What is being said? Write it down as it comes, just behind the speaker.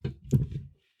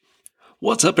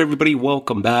What's up, everybody?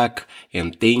 Welcome back,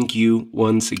 and thank you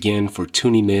once again for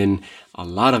tuning in. A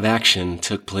lot of action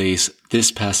took place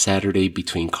this past Saturday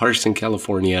between Carson,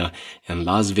 California and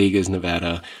Las Vegas,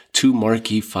 Nevada. Two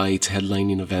marquee fights,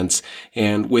 headlining events,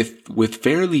 and with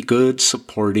fairly good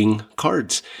supporting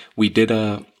cards. We did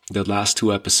the last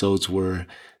two episodes were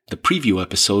the preview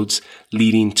episodes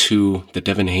leading to the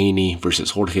Devin Haney versus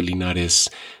Jorge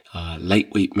Linares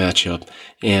lightweight matchup,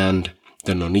 and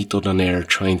the Nonito Donaire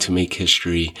trying to make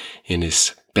history in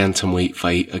his bantamweight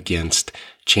fight against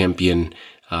champion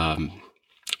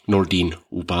Nordine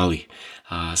Oubaali.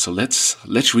 So let's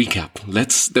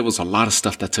recap. There was a lot of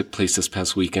stuff that took place this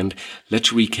past weekend.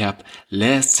 Let's recap.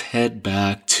 Let's head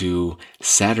back to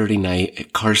Saturday night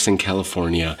at Carson,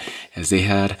 California, as they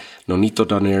had Nonito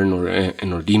Donaire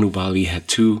and Nordine Oubaali had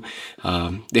two.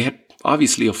 They had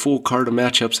obviously a full card of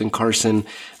matchups in Carson,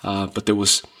 but there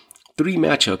was three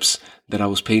matchups that I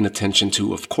was paying attention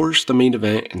to. Of course, the main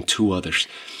event and two others.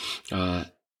 The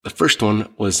first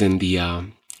one was in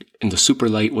the super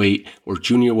lightweight or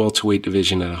junior welterweight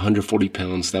division at 140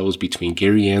 pounds. That was between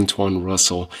Gary Antoine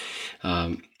Russell.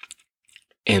 And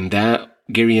that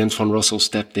Gary Antoine Russell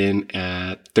stepped in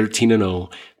at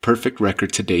 13-0, perfect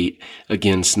record to date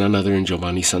against none other than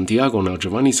Giovanni Santiago. Now,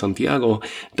 Giovanni Santiago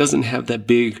doesn't have that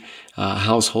big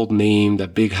household name,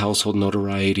 that big household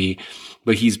notoriety,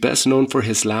 but he's best known for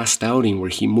his last outing where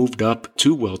he moved up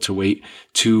to welterweight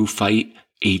to fight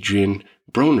Adrian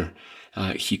Broner.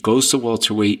 He goes to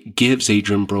welterweight, gives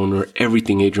Adrian Broner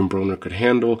everything Adrian Broner could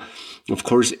handle. Of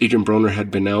course, Adrian Broner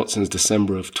had been out since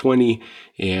December of 20,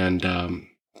 and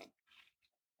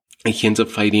he ends up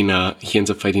fighting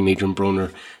Adrian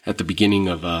Broner at the beginning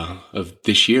of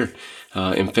this year,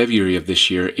 in February of this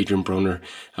year. Adrian Broner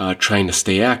trying to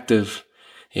stay active,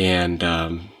 and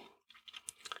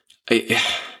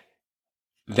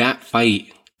that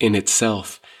fight in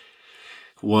itself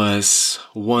was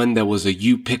one that was a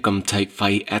you pick 'em type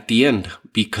fight at the end,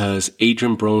 because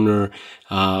Adrian Broner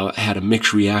had a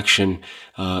mixed reaction,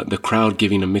 the crowd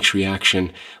giving a mixed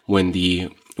reaction when the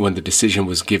decision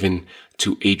was given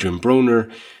to Adrian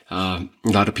Broner. A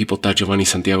lot of people thought Giovanni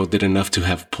Santiago did enough to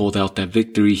have pulled out that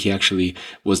victory. He actually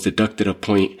was deducted a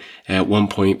point at one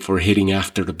point for hitting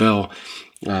after the bell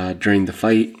during the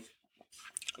fight.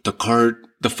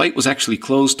 The fight was actually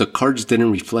close. The cards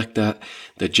didn't reflect that.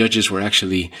 The judges were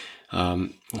actually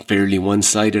fairly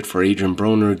one-sided for Adrian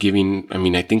Broner,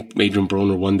 I think Adrian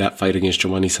Broner won that fight against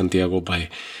Giovanni Santiago by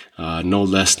no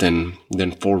less than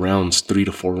 4 rounds, 3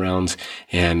 to 4 rounds,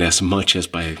 and as much as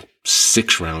by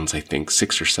 6 rounds, I think,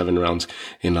 6 or 7 rounds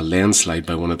in a landslide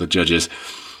by one of the judges.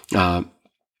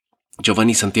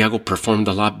 Giovanni Santiago performed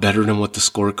a lot better than what the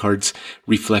scorecards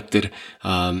reflected,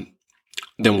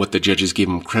 than what the judges gave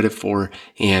him credit for,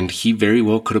 and he very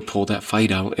well could have pulled that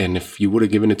fight out. And if you would have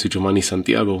given it to Giovanni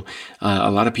Santiago, a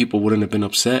lot of people wouldn't have been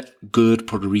upset. Good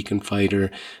Puerto Rican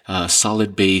fighter,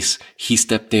 solid base. He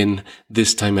stepped in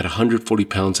this time at 140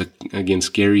 pounds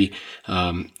against Gary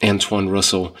Antoine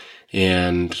Russell,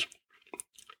 and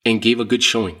gave a good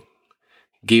showing.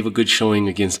 Gave a good showing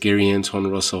against Gary Antoine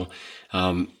Russell,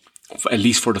 at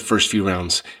least for the first few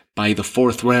rounds. By the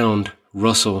 4th round,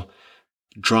 Russell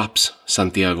drops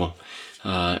Santiago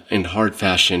in hard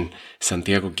fashion.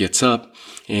 Santiago gets up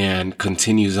and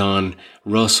continues on.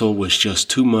 Russell was just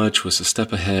too much, was a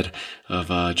step ahead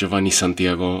of Giovanni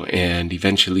Santiago, and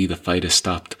eventually the fight is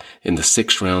stopped in the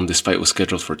 6th round. This fight was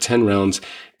scheduled for 10 rounds.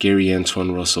 Gary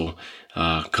Antoine Russell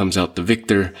comes out the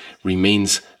victor,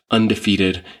 remains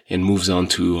undefeated, and moves on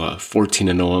to a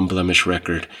 14-0 unblemished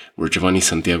record, where Giovanni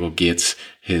Santiago gets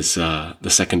his the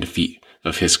second defeat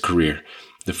of his career.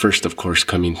 The first, of course,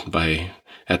 coming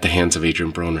at the hands of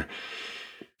Adrian Broner.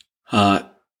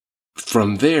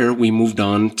 From there, we moved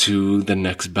on to the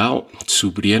next bout.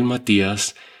 Subriel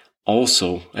Matias,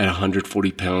 also at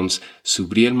 140 pounds.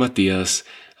 Subriel Matias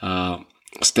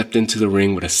stepped into the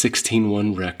ring with a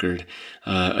 16-1 record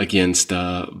against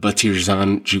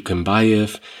Batirzan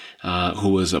Jukembayev, who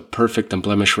was a perfect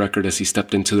unblemished record as he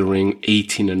stepped into the ring,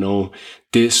 18-0.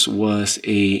 This was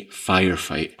a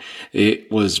firefight. It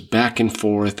was back and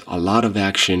forth, a lot of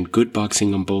action, good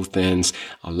boxing on both ends,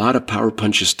 a lot of power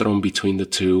punches thrown between the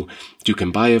two.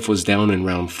 Jukembayev was down in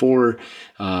round 4.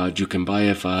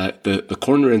 Jukembayev, the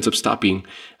corner ends up stopping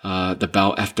the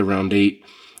bout after round 8.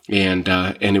 And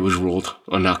it was ruled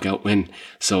a knockout win.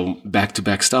 So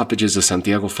back-to-back stoppages. The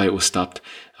Santiago fight was stopped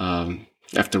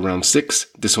after round 6.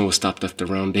 This one was stopped after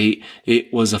round 8.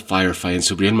 It was a firefight, and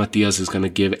Subriel Matias is going to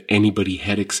give anybody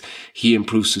headaches. He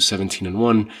improves to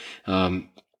 17-1,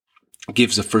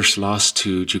 gives the first loss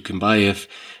to Jukembayev.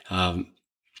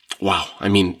 wow, I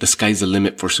mean, the sky's the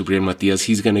limit for Subriel Matias.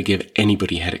 He's going to give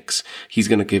anybody headaches. He's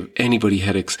going to give anybody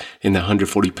headaches in the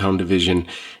 140-pound division.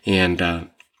 And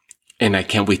I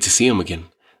can't wait to see him again.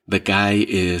 The guy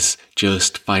is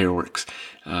just fireworks,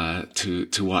 to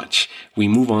watch. We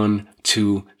move on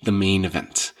to the main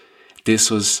event.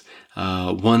 This was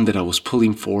one that I was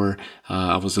pulling for.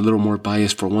 I was a little more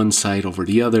biased for one side over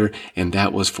the other, and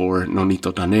that was for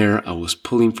Nonito Donaire. I was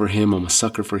pulling for him. I'm a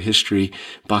sucker for history,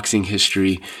 boxing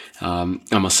history.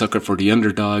 I'm a sucker for the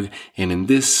underdog, and in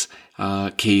this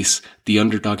case, the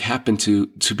underdog happened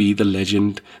to be the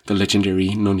legendary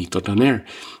Nonito Donaire.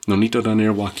 Nonito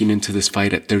Donaire walking into this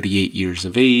fight at 38 years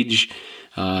of age.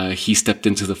 He stepped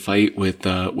into the fight with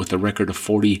a record of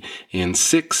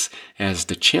 40-6 as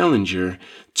the challenger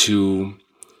to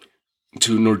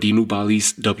Nordine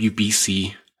Oubaali's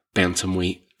WBC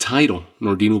bantamweight title.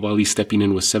 Nordine Oubaali stepping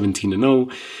in with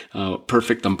 17-0,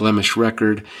 perfect unblemished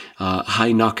record,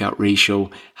 high knockout ratio,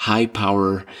 high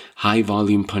power, high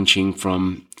volume punching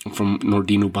from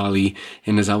Nordine Oubaali.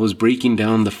 And as I was breaking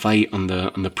down the fight on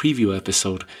the preview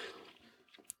episode,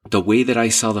 the way that I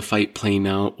saw the fight playing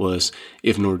out was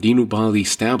if Nordine Oubaali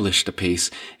established the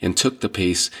pace and took the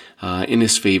pace in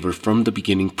his favor from the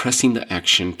beginning, pressing the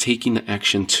action, taking the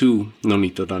action to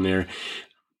Nonito Donaire.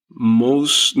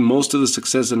 Most of the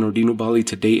success that Nordine Oubaali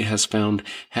to date has found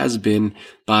has been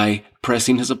by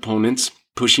pressing his opponents,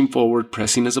 pushing forward,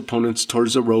 pressing his opponents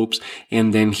towards the ropes,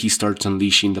 and then he starts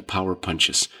unleashing the power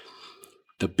punches.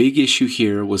 The big issue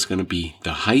here was going to be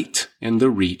the height and the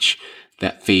reach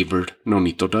that favored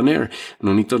Nonito Donaire.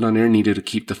 Nonito Donaire needed to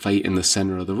keep the fight in the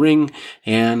center of the ring,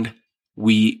 and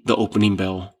the opening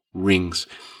bell rings.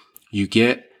 You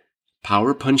get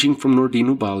power punching from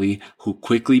Nordine Oubaali, who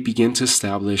quickly began to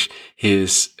establish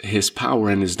his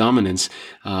power and his dominance,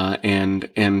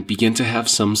 and begin to have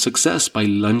some success by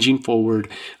lunging forward,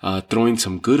 throwing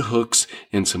some good hooks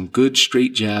and some good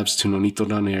straight jabs to Nonito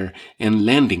Donaire and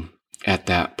landing at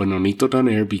that. But Nonito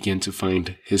Donaire began to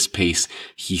find his pace.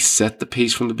 He set the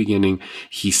pace from the beginning.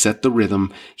 He set the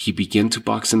rhythm. He began to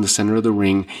box in the center of the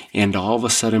ring. And all of a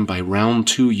sudden, by round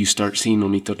 2, you start seeing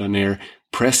Nonito Donaire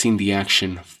pressing the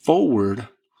action forward,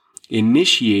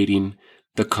 initiating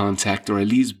the contact, or at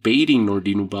least baiting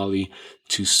Nordine Oubaali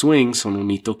to swing so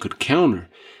Nonito could counter,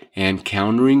 and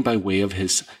countering by way of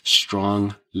his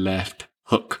strong left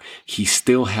hook. He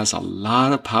still has a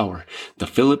lot of power. The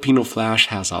Filipino Flash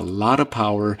has a lot of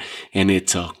power, and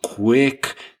it's a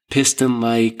quick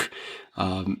piston-like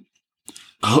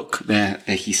hook that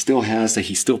he still has, that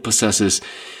he still possesses.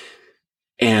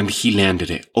 And he landed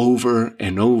it over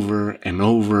and over and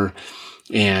over,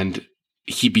 and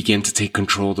he began to take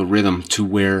control of the rhythm to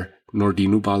where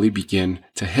Nordine Oubaali began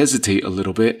to hesitate a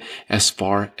little bit as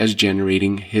far as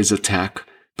generating his attack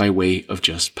by way of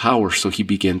just power. So he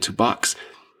began to box.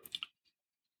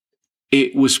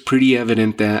 It was pretty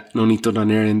evident that Nonito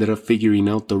Donaire ended up figuring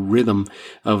out the rhythm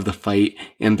of the fight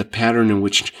and the pattern in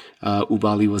which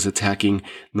Oubaali was attacking.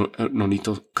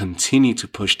 Nonito continued to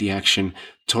push the action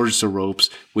towards the ropes,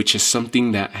 which is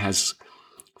something that has,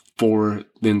 for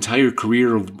the entire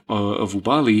career of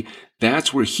Oubaali,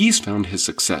 that's where he's found his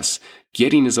success.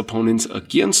 Getting his opponents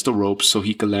against the ropes so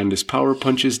he could land his power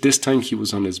punches. This time he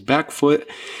was on his back foot,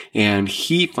 and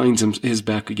he finds his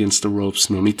back against the ropes.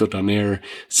 Nonito Donaire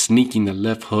sneaking the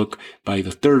left hook. By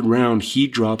the third round, he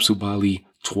drops Oubaali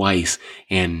twice,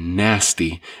 and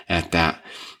nasty at that.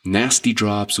 Nasty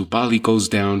drops. Oubaali goes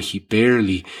down. He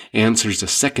barely answers the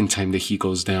second time that he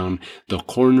goes down. The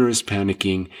corner is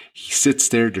panicking. He sits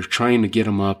there. They're trying to get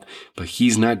him up, but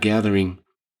he's not gathering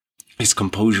his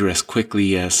composure as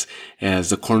quickly as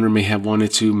the corner may have wanted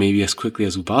to, maybe as quickly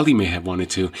as Oubaali may have wanted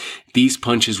to. These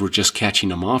punches were just catching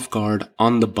him off guard,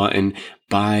 on the button,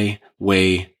 by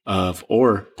way of,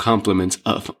 or compliments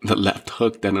of, the left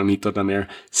hook that Nonito Donaire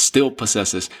still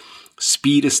possesses.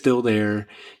 Speed is still there.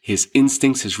 His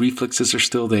instincts, his reflexes are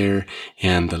still there.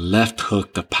 And the left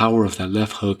hook, the power of that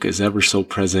left hook is ever so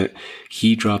present.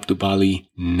 He dropped Oubaali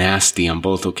nasty on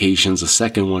both occasions. The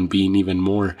second one being even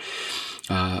more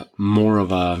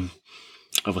of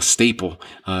a staple,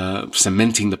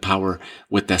 cementing the power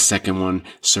with that second one,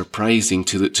 surprising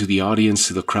to the audience,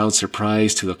 to the crowd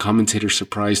surprise, to the commentator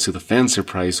surprise, to the fan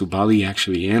surprise. Oubaali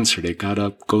actually answered it, got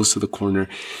up, goes to the corner,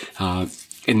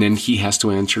 and then he has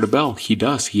to answer the bell. He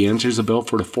does. He answers the bell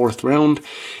for the fourth round,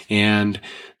 and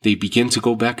they begin to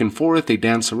go back and forth. They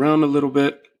dance around a little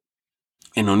bit.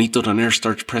 And Nonito Donaire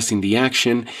starts pressing the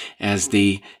action as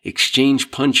they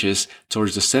exchange punches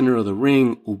towards the center of the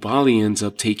ring. Oubaali ends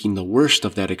up taking the worst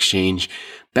of that exchange,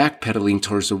 backpedaling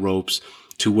towards the ropes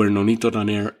to where Nonito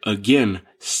Donaire again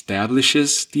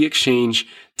establishes the exchange,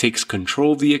 takes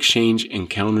control of the exchange, and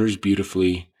counters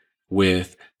beautifully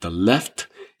with the left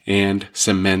and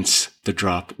cements the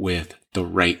drop with the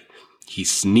right. He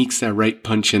sneaks that right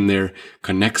punch in there,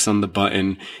 connects on the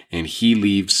button, and he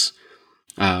leaves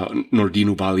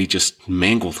Nordine Oubaali just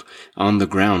mangled on the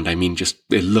ground. I mean,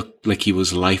 it looked like he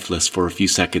was lifeless for a few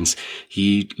seconds.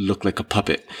 He looked like a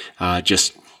puppet.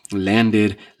 Just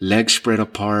landed, legs spread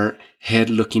apart, head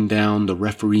looking down. The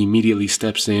referee immediately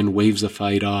steps in, waves the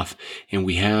fight off, and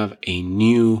we have a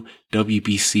new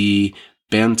WBC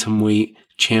bantamweight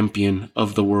champion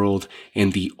of the world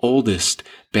and the oldest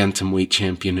bantamweight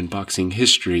champion in boxing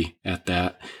history at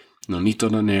that. Nonito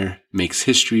Donaire makes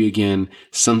history again.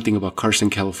 Something about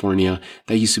Carson, California.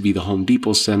 That used to be the Home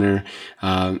Depot Center,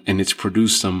 and it's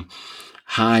produced some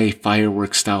high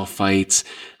fireworks style fights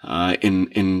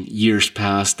in years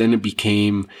past. Then it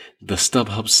became the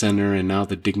StubHub Center and now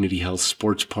the Dignity Health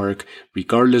Sports Park.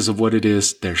 Regardless of what it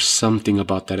is, there's something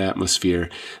about that atmosphere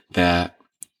that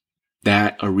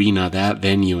arena, that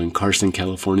venue in Carson,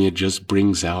 California just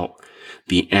brings out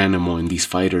the animal in these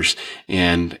fighters,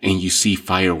 and you see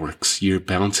fireworks. You're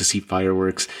bound to see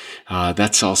fireworks.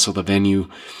 That's also the venue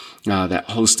that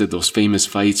hosted those famous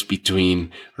fights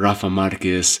between Rafa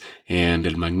Marquez and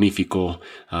El Magnifico,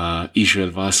 Israel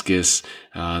Vasquez.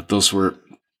 Those were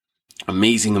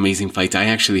amazing fights. I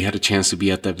actually had a chance to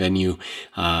be at that venue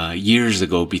years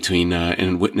ago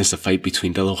and witness a fight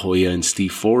between De La Hoya and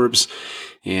Steve Forbes.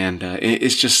 And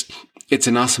it's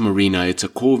an awesome arena. It's a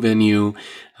cool venue.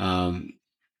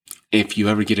 If you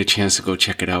ever get a chance to go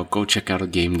check it out, go check out a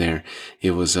game there.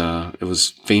 It was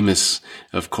famous,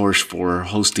 of course, for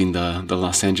hosting the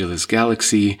Los Angeles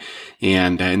Galaxy.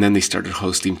 And then they started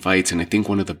hosting fights. And I think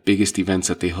one of the biggest events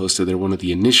that they hosted there, one of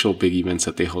the initial big events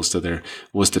that they hosted there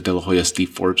was the De La Hoya Steve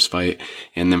Forbes fight.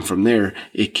 And then from there,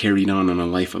 it carried on a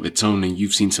life of its own. And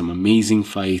you've seen some amazing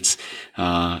fights,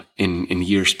 in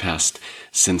years past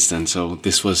since then. So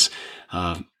this was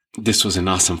an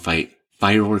awesome fight.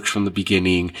 Fireworks from the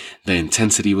beginning. The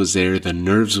intensity was there. The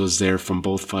nerves was there from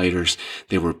both fighters.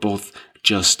 They were both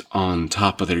just on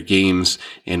top of their games.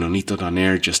 And Nonito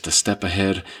Donaire just a step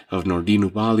ahead of Nordine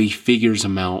Oubaali, figures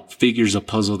him out, figures a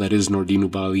puzzle that is Nordine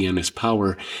Oubaali and his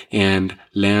power, and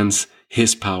lands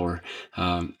his power,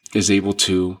 is able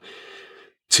to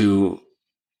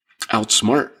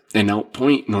outsmart and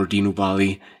outpoint Nordine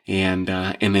Oubaali, and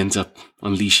ends up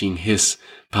unleashing his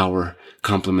power,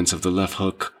 compliments of the left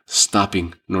hook,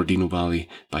 stopping Nordine Oubaali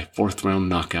by 4th round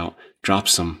knockout.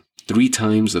 Drops him 3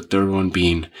 times, the 3rd one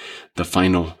being the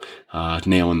final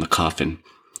nail in the coffin.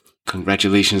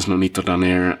 Congratulations, Nonito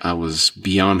Donaire. I was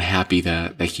beyond happy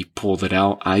that he pulled it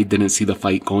out. I didn't see the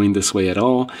fight going this way at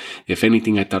all. If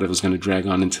anything, I thought it was going to drag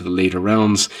on into the later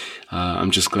rounds.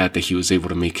 I'm just glad that he was able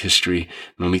to make history.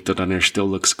 Nonito Donaire still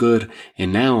looks good.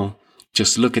 And now,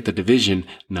 just look at the division.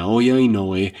 Naoya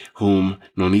Inoue, whom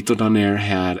Nonito Donaire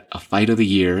had a fight of the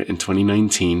year in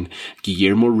 2019.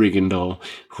 Guillermo Rigondeaux,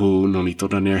 who Nonito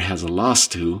Donaire has a loss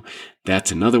to.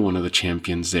 That's another one of the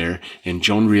champions there. And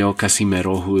Jonriel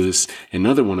Casimero, who is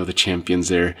another one of the champions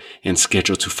there and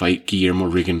scheduled to fight Guillermo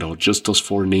Rigondeaux. Just those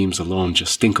 4 names alone,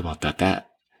 just think about that.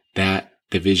 That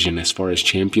division, as far as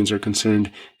champions are concerned,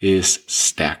 is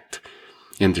stacked.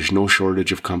 And there's no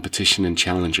shortage of competition and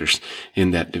challengers in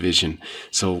that division.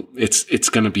 So it's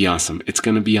going to be awesome. It's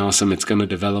going to be awesome. It's going to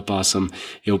develop awesome.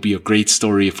 It'll be a great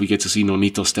story if we get to see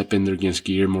Nonito step in there against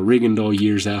Guillermo Rigondeaux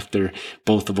years after,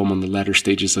 both of them on the latter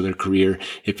stages of their career.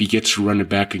 If he gets to run it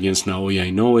back against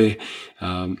Naoya Inoue,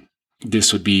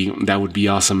 that would be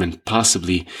awesome, and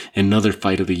possibly another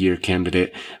fight of the year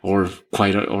candidate, or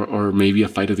maybe a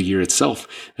fight of the year itself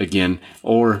again,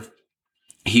 or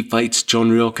he fights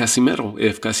Jonriel Casimero.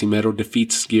 If Casimero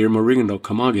defeats Guillermo Rigondeaux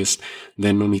come August,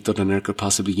 then Nonito Donaire could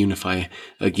possibly unify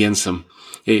against him.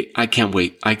 I can't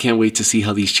wait. I can't wait to see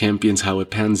how it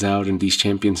pans out, and these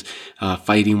champions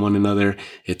fighting one another.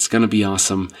 It's gonna be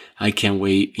awesome. I can't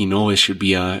wait. Inoue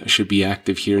should be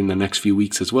active here in the next few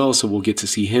weeks as well, so we'll get to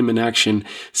see him in action,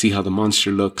 see how the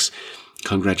monster looks.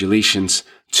 Congratulations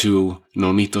to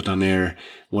Nonito Donaire.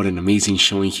 What an amazing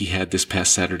showing he had this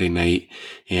past Saturday night.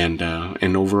 And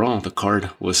overall, the card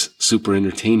was super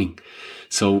entertaining.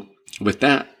 So with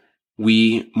that,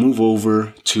 we move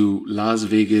over to Las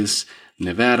Vegas,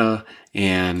 Nevada.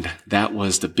 And that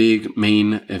was the big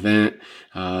main event,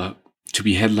 to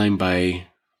be headlined by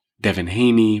Devin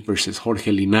Haney versus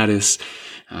Jorge Linares,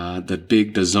 the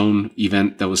DAZN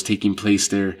event that was taking place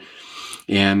there.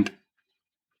 And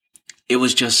it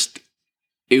was just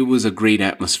it was a great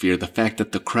atmosphere. The fact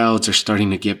that the crowds are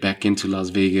starting to get back into Las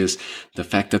Vegas, the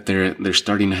fact that they're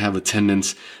starting to have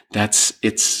attendance,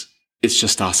 it's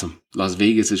just awesome. Las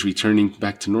Vegas is returning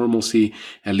back to normalcy,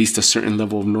 at least a certain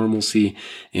level of normalcy,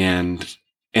 and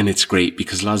it's great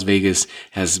because Las Vegas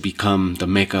has become the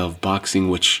mecca of boxing,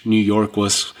 which New York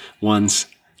was once.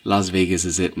 Las Vegas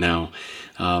is it now.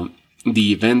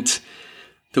 The event,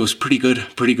 there was pretty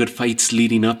good fights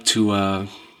leading up to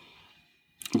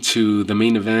the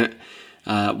main event.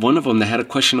 One of them that had a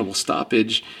questionable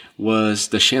stoppage was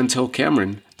the Chantelle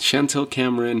Cameron. Chantelle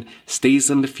Cameron stays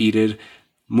undefeated,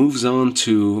 moves on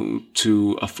to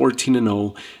a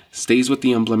 14-0, stays with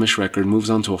the unblemished record, moves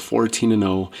on to a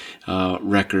 14-0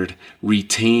 record,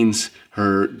 retains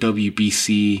her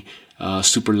WBC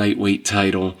super lightweight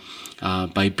title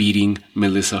by beating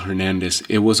Melissa Hernandez.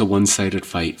 It was a one-sided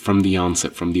fight from the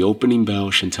onset. From the opening bell,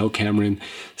 Chantelle Cameron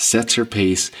sets her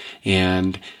pace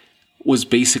and was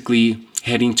basically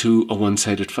heading to a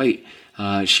one-sided fight.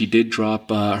 She did drop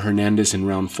Hernandez in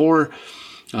round 4,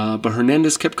 but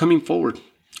Hernandez kept coming forward.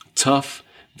 Tough,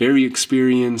 very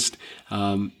experienced,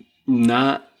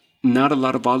 not a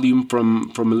lot of volume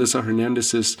from Melissa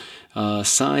Hernandez's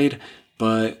side,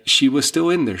 but she was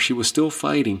still in there. She was still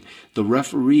fighting. The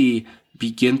referee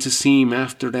began to seem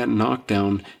after that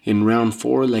knockdown in round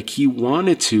 4 like he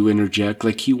wanted to interject,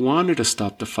 like he wanted to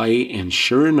stop the fight, and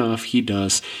sure enough, he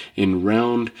does. In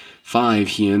round 5,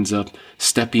 he ends up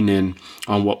stepping in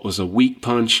on what was a weak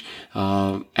punch,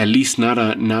 at least not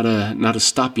a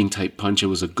stopping type punch. It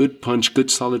was a good punch, good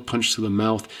solid punch to the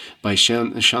mouth by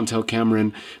Chantelle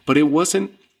Cameron, but it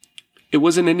wasn't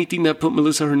anything that put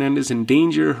Melissa Hernandez in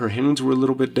danger. Her hands were a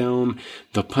little bit down.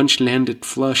 The punch landed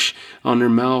flush on her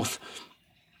mouth,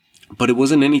 but it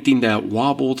wasn't anything that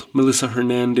wobbled Melissa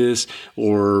Hernandez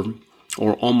or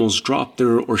almost dropped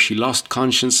her, or she lost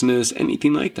consciousness,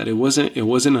 anything like that. It wasn't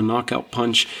a knockout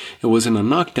punch. It wasn't a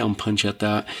knockdown punch at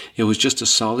that. It was just a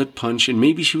solid punch, and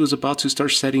maybe she was about to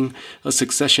start setting a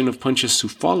succession of punches to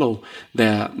follow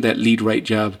that lead right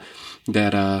jab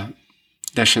that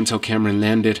Chantelle Cameron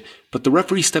landed. But the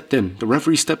referee stepped in. The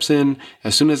referee steps in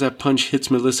as soon as that punch hits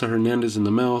Melissa Hernandez in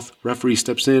the mouth. Referee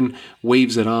steps in,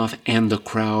 waves it off, and the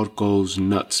crowd goes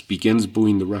nuts, begins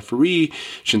booing the referee.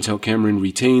 Chantelle Cameron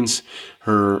retains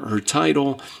her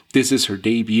title. This is her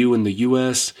debut in the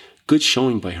U.S. Good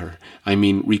showing by her. I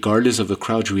mean, regardless of the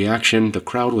crowd's reaction, the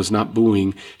crowd was not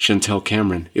booing Chantelle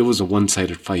Cameron. It was a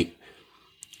one-sided fight.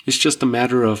 It's just a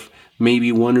matter of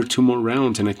maybe 1 or 2 more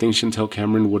rounds, and I think Chantelle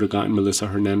Cameron would have gotten Melissa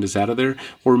Hernandez out of there,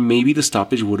 or maybe the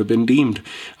stoppage would have been deemed.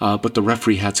 But the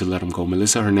referee had to let him go.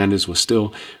 Melissa Hernandez was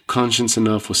still conscious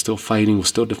enough, was still fighting, was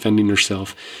still defending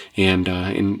herself, and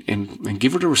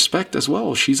give her the respect as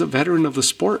well. She's a veteran of the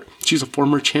sport. She's a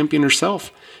former champion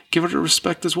herself. Give her the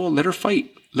respect as well. Let her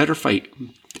fight. Let her fight.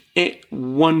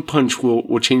 One punch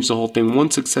will change the whole thing. One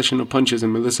succession of punches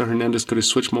and Melissa Hernandez could have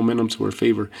switched momentum to her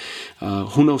favor.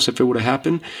 Who knows if it would have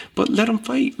happened, but let them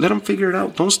fight. Let them figure it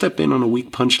out. Don't step in on a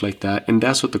weak punch like that. And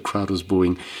that's what the crowd was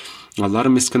booing. A lot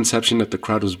of misconception that the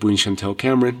crowd was booing Chantelle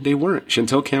Cameron. They weren't.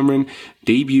 Chantelle Cameron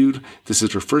debuted. This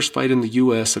is her first fight in the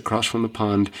U.S. across from the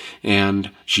pond,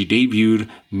 and she debuted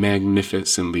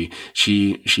magnificently.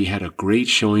 She had a great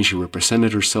showing. She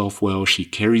represented herself well. She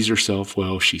carries herself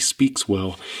well. She speaks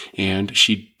well, and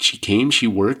she came. She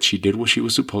worked. She did what she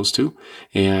was supposed to,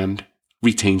 and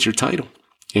retains her title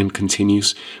and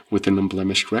continues with an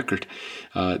unblemished record.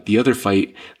 The other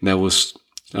fight that was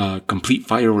complete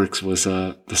fireworks was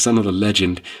the son of the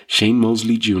legend, Shane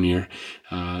Mosley Jr.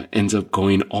 Ends up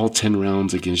going all 10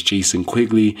 rounds against Jason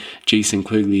Quigley. Jason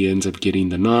Quigley ends up getting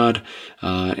the nod,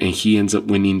 and he ends up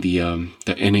winning the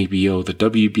NABO, the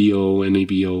WBO,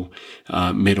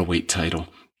 NABO middleweight title.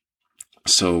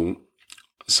 So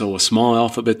a small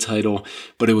alphabet title,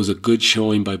 but it was a good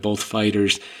showing by both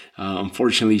fighters.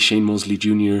 Unfortunately, Shane Mosley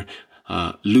Jr.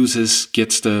 Loses,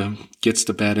 gets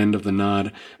the bad end of the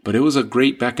nod, but it was a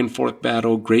great back and forth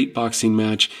battle, great boxing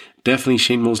match. Definitely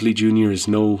Shane Mosley Jr. is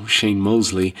no Shane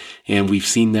Mosley, and we've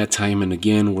seen that time and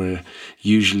again where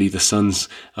usually the sons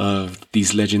of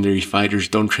these legendary fighters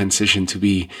don't transition to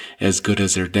be as good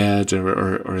as their dads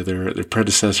or their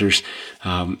predecessors.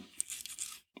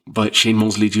 But Shane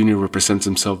Mosley Jr. represents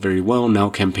himself very well,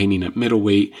 now campaigning at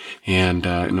middleweight, and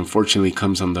unfortunately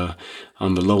comes on the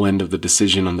low end of the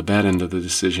decision, on the bad end of the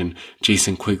decision.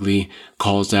 Jason Quigley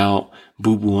calls out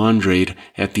Boo Boo Andrade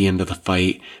at the end of the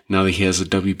fight. Now that he has a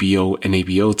WBO,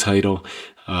 NABO title,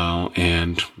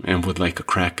 and would like a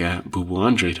crack at Boo Boo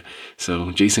Andrade.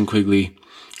 So Jason Quigley,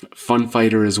 fun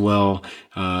fighter as well.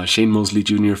 Shane Mosley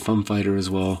Jr., fun fighter as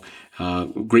well.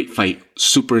 Great fight,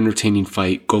 super entertaining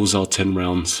fight, goes all 10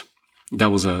 rounds. that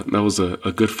was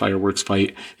a good fireworks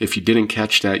fight. If you didn't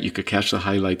catch that, you could catch the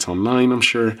highlights online, I'm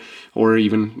sure, or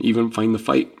even find the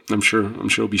fight. I'm sure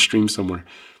it'll be streamed somewhere.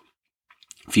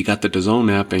 If you got the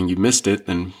DAZN app and you missed it,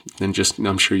 then just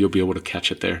I'm sure you'll be able to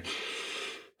catch it there.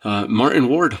 Martin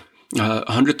Ward,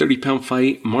 130-pound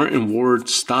fight. Martin Ward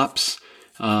stops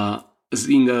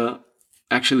Azinga.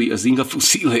 Actually, Azinga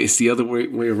Fusile is the other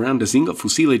way around. Azinga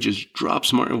Fusile just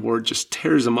drops Martin Ward, just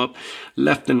tears him up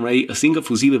left and right. Azinga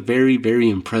Fusile, very, very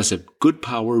impressive. Good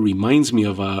power. Reminds me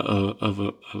of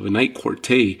a Knight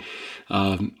Quartet.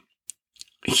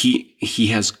 He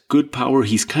has good power.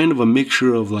 He's kind of a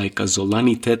mixture of like a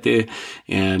Zolani Tete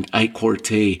and Ike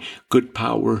Quartet. Good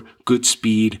power, good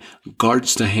speed,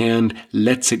 guards the hand,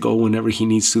 lets it go whenever he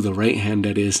needs to, the right hand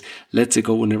that is, lets it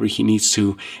go whenever he needs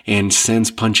to, and sends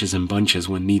punches and bunches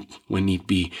when need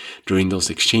be during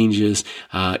those exchanges,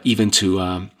 even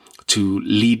to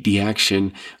lead the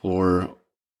action or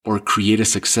create a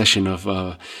succession of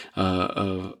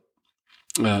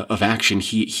action.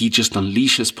 He just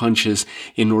unleashes punches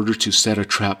in order to set a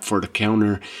trap for the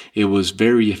counter. It was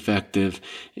very effective,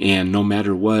 and no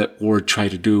matter what Ward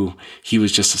tried to do, he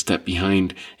was just a step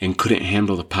behind and couldn't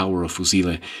handle the power of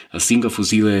Fusile. Azinga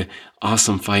Fusile,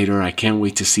 awesome fighter. I can't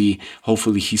wait to see.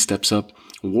 Hopefully he steps up.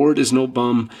 Ward is no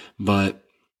bum, but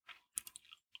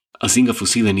Azinga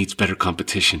Fusile needs better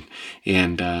competition.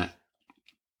 And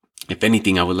if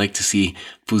anything, I would like to see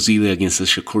Fusile against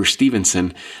Shakur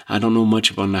Stevenson. I don't know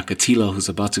much about Nakatila, who's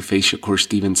about to face Shakur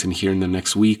Stevenson here in the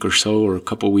next week or so, or a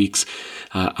couple weeks.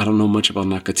 I don't know much about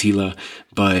Nakatila,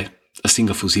 but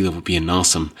Azinga Fusile would be an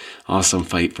awesome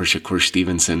fight for Shakur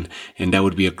Stevenson. And that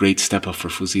would be a great step up for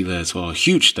Fusile as well. A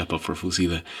huge step up for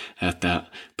Fusile at that.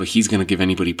 But he's going to give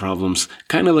anybody problems.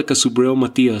 Kind of like a Subriel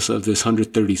Matias of this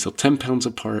 130. So 10 pounds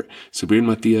apart. Subriel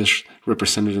Matias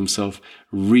represented himself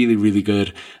really, really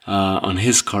good on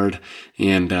his card.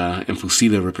 And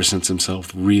Fusile represents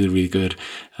himself really, really good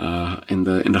in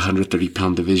the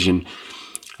 130-pound division.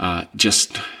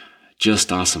 Just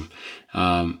awesome.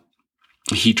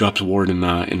 He drops Ward in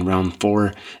round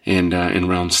 4 and in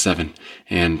round 7,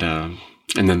 and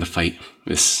then the fight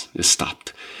is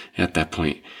stopped at that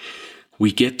point.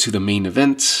 We get to the main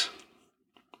event,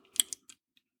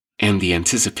 and the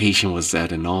anticipation was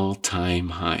at an all-time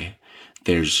high.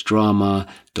 There's drama,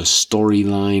 the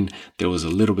storyline, there was a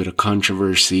little bit of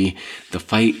controversy. The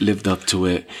fight lived up to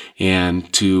it,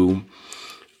 and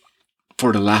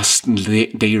for the last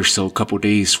day or so, couple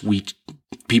days,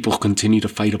 people continue to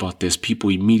fight about this. People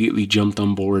immediately jumped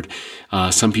on board.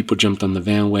 Some people jumped on the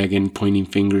bandwagon, pointing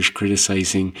fingers,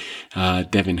 criticizing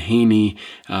Devin Haney.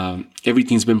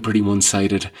 Everything's been pretty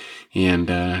one-sided,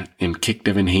 and kick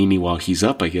Devin Haney while he's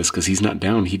up, I guess, because he's not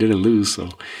down. He didn't lose,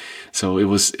 so it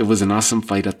was an awesome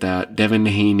fight at that. Devin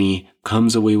Haney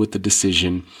comes away with the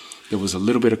decision. There was a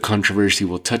little bit of controversy.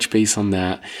 We'll touch base on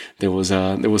that. There was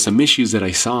some issues that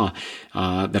I saw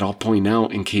that I'll point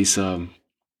out in case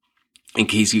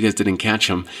you guys didn't catch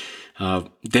them.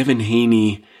 Devin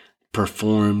Haney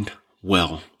performed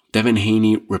well. Devin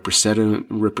Haney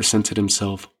represented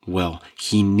himself well.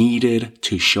 He needed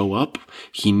to show up.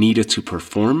 He needed to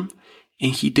perform,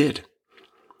 and he did.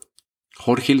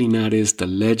 Jorge Linares, the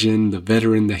legend, the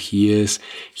veteran that he is,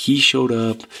 he showed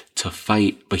up to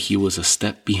fight, but he was a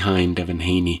step behind Devin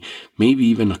Haney, maybe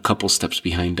even a couple steps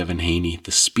behind Devin Haney.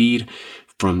 The speed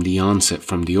from the onset,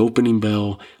 from the opening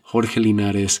bell, Jorge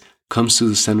Linares comes to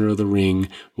the center of the ring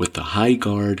with the high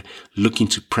guard, looking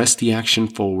to press the action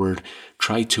forward,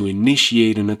 try to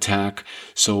initiate an attack,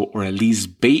 or at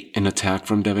least bait an attack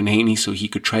from Devin Haney so he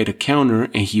could try to counter,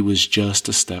 and he was just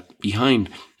a step behind.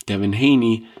 Devin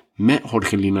Haney met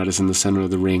Jorge Linares in the center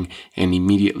of the ring and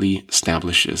immediately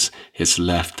establishes his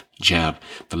left jab.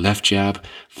 The left jab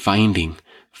finding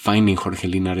Jorge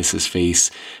Linares'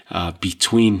 face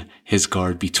between his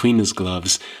guard, between his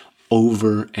gloves,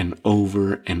 over and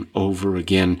over and over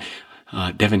again.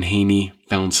 Devin Haney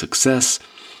found success,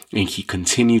 and he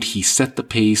continued. He set the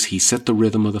pace. He set the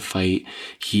rhythm of the fight.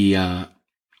 He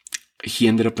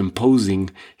ended up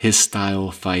imposing his style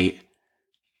of fight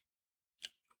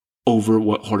over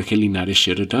what Jorge Linares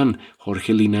should have done.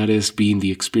 Jorge Linares, being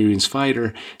the experienced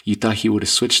fighter, you thought he would have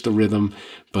switched the rhythm,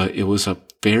 but it was a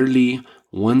fairly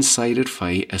one-sided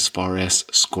fight as far as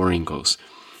scoring goes.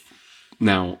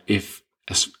 Now, if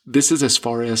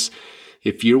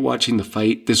you're watching the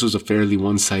fight, this was a fairly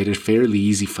one-sided, fairly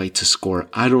easy fight to score.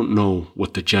 I don't know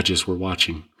what the judges were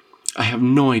watching. I have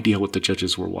no idea what the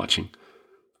judges were watching.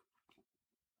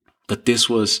 But this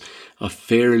was a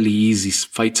fairly easy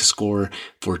fight to score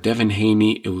for Devin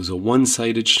Haney. It was a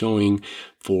one-sided showing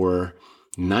for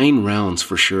 9 rounds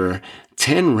for sure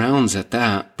 10 rounds at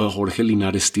that, but Jorge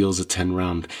Linares steals a 10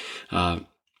 round.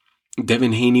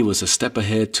 Devin Haney was a step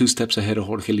ahead, 2 steps ahead of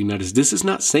Jorge Linares. This is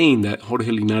not saying that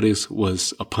Jorge Linares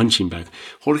was a punching bag.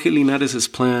 Jorge Linares'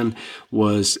 plan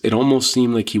was, it almost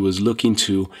seemed like he was looking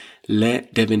to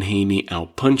let Devin Haney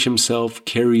outpunch himself,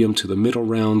 carry him to the middle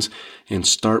rounds, and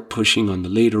start pushing on the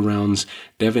later rounds.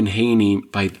 Devin Haney,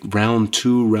 by round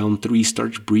 2, round 3,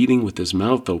 starts breathing with his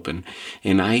mouth open.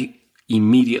 And I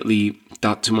immediately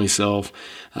thought to myself,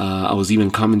 I was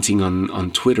even commenting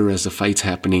on Twitter as the fight's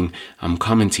happening. I'm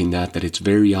commenting that it's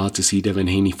very odd to see Devin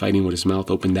Haney fighting with his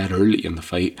mouth open that early in the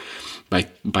fight.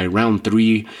 By round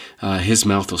 3, his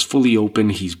mouth was fully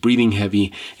open. He's breathing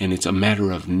heavy, and it's a matter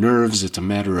of nerves. It's a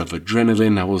matter of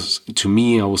adrenaline. I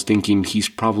was thinking he's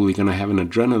probably going to have an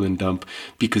adrenaline dump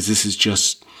because this is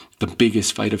just the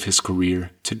biggest fight of his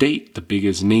career to date, the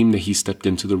biggest name that he stepped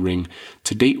into the ring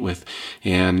to date with.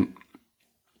 And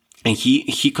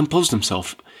he composed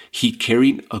himself. He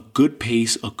carried a good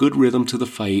pace, a good rhythm to the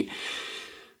fight.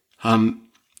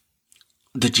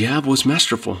 The jab was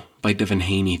masterful by Devin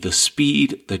Haney. The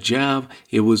speed, the jab,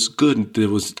 it was good. There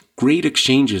was great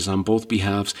exchanges on both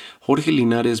behalves. Jorge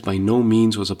Linares by no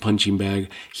means was a punching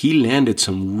bag. He landed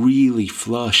some really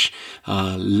flush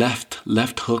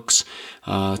left hooks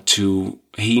to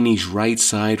Haney's right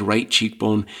side, right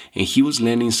cheekbone, and he was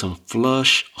landing some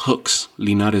flush hooks,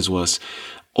 Linares was,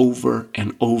 over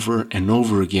and over and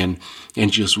over again,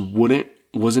 and just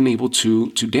wasn't able to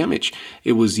damage.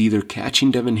 It was either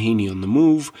catching Devin Haney on the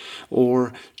move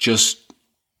or just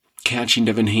catching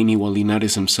Devin Haney while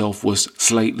Linares himself was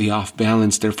slightly off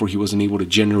balance. Therefore, he wasn't able to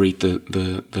generate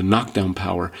the knockdown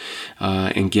power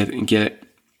and get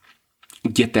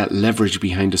that leverage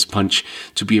behind his punch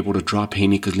to be able to drop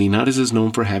Haney, because Linares is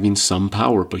known for having some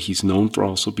power, but he's known for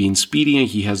also being speedy, and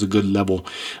he has a good level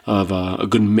of a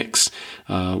good mix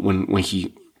when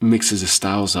he mixes his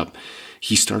styles up.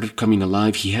 He started coming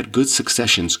alive. He had good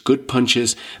successions, good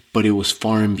punches, but it was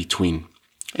far in between.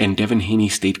 And Devin Haney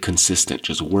stayed consistent,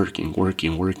 just working,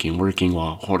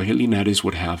 while Jorge Linares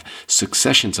would have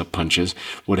successions of punches,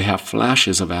 would have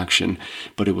flashes of action,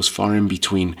 but it was far in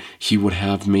between. He would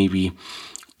have maybe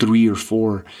 3 or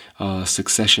 4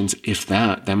 successions, if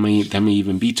that. That may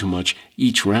even be too much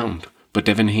each round. But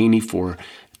Devin Haney, for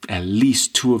at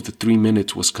least 2 of the 3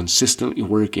 minutes, was consistently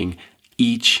working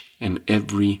each and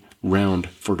every round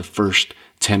for the first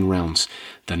 10 rounds.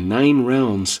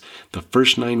 The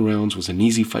first 9 rounds was an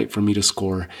easy fight for me to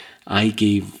score. I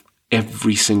gave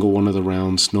every single one of the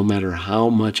rounds, no matter how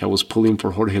much I was pulling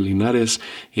for Jorge Linares,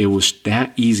 it was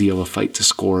that easy of a fight to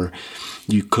score.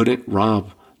 You couldn't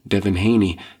rob Devin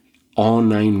Haney. All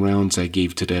 9 rounds I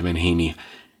gave to Devin Haney.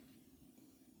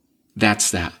 That's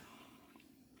that.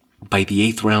 By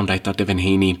the 8th round, I thought Devin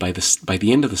Haney, by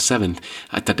the end of the 7th,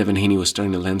 I thought Devin Haney was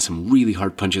starting to land some really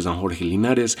hard punches on Jorge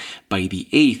Linares. By the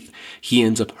 8th, he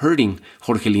ends up hurting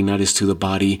Jorge Linares to the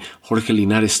body. Jorge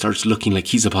Linares starts looking like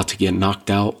he's about to get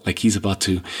knocked out, like he's about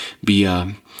to be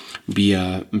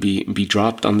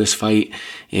dropped on this fight,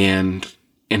 and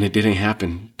it didn't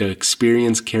happen. The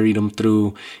experience carried him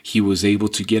through. He was able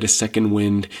to get a second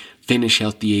wind, finish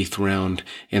out the 8th round,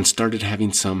 and started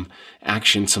having some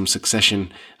action, some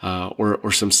succession,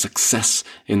 or some success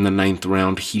in the 9th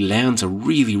round. He lands a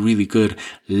really, really good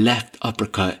left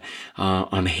uppercut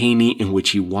on Haney, in which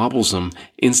he wobbles him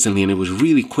instantly, and it was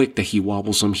really quick that he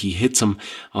wobbles him. He hits him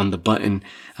on the button,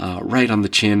 right on the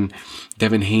chin.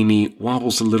 Devin Haney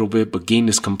wobbles a little bit, but gained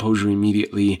his composure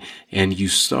immediately, and you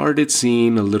started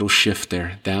seeing a little shift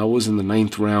there. That was in the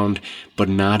 9th round, but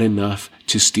not enough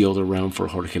to steal the round for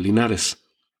Jorge Linares.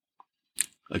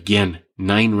 Again,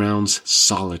 9 rounds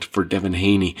solid for Devin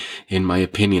Haney, in my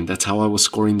opinion. That's how I was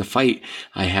scoring the fight.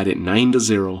 I had it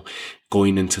 9-0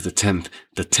 going into the 10th.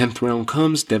 The 10th round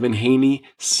comes, Devin Haney,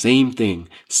 same thing,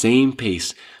 same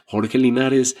pace. Jorge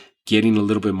Linares getting a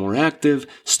little bit more active,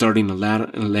 starting to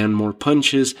land more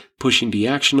punches, pushing the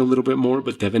action a little bit more,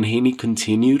 but Devin Haney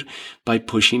continued by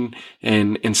pushing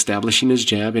and establishing his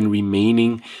jab and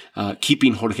remaining,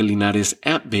 keeping Jorge Linares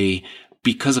at bay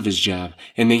because of his jab.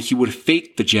 And then he would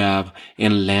fake the jab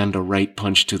and land a right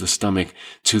punch to the stomach,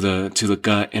 to the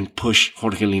gut, and push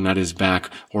Jorge Linares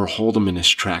back or hold him in his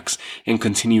tracks and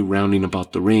continue rounding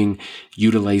about the ring,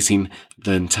 utilizing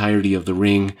the entirety of the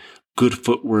ring. Good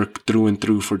footwork through and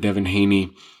through for Devin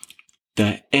Haney.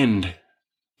 The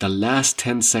last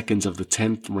 10 seconds of the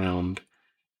 10th round,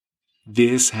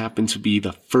 this happened to be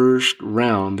the first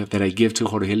round that I give to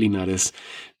Jorge Linares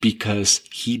because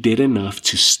he did enough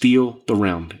to steal the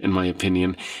round, in my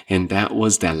opinion. And that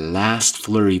was that last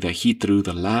flurry that he threw,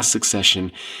 the last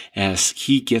succession, as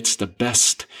he gets the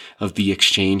best of the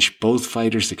exchange. Both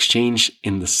fighters exchange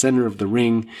in the center of the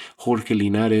ring. Jorge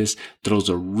Linares throws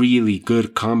a really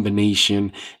good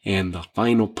combination, and the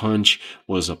final punch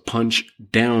was a punch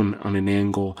down on an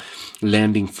angle,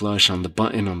 landing flush on the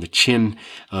button on the chin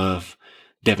of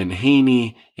Devin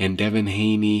Haney, and Devin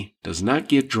Haney does not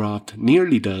get dropped,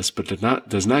 nearly does, but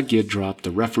does not get dropped.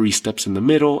 The referee steps in the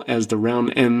middle as the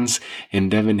round ends, and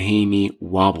Devin Haney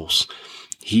wobbles.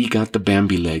 He got the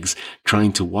Bambi legs,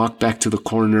 trying to walk back to the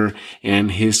corner,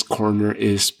 and his corner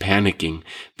is panicking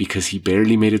because he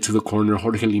barely made it to the corner.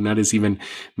 Jorge Linares even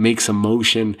makes a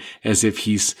motion as if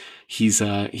he's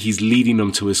leading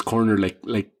him to his corner,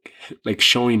 like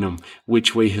showing him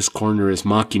which way his corner is,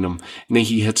 mocking him. And then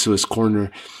he heads to his corner.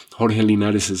 Jorge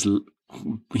Linares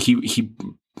he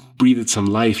breathed some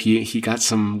life. He got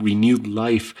some renewed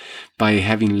life by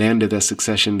having landed that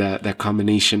succession, that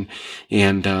combination,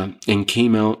 and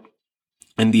came out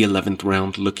in the 11th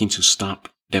round looking to stop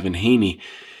Devin Haney.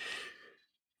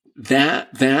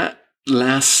 That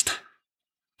last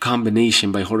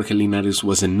combination by Jorge Linares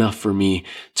was enough for me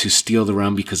to steal the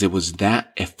round because it was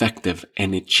that effective,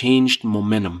 and it changed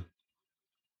momentum.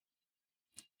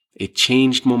 It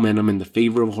changed momentum in the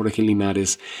favor of Jorge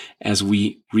Linares as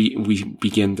we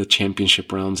began the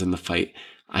championship rounds in the fight.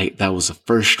 That was the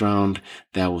first round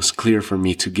that was clear for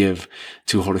me to give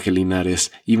to Jorge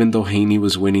Linares, even though Haney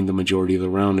was winning the majority of the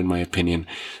round, in my opinion.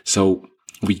 So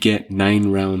we get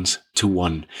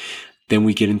 9-1. Then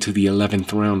we get into the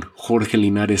 11th round. Jorge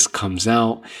Linares comes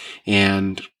out,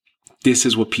 and this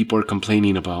is what people are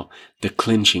complaining about, the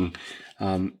clinching.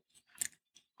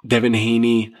 Devin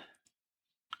Haney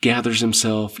gathers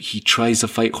himself. He tries to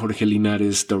fight Jorge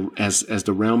Linares. As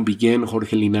the round began,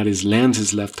 Jorge Linares lands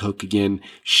his left hook again,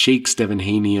 shakes Devin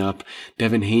Haney up.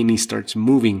 Devin Haney starts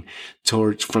moving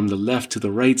from the left to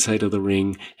the right side of the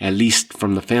ring, at least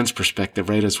from the fans' perspective,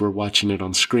 right as we're watching it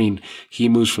on screen. He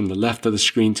moves from the left of the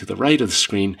screen to the right of the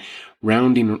screen,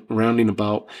 rounding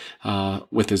about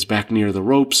with his back near the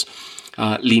ropes.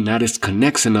 Linares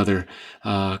connects another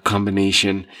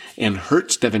combination and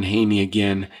hurts Devin Haney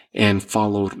again, and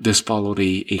followed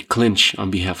a clinch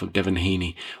on behalf of Devin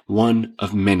Haney, one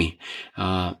of many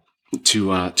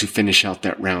to finish out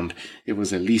that round. It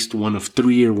was at least one of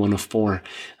 3 or one of 4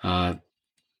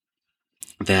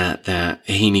 that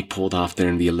Haney pulled off there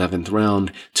in the 11th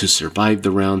round to survive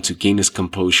the round, to gain his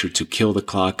composure, to kill the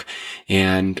clock,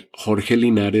 and Jorge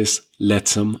Linares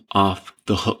lets him off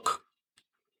the hook.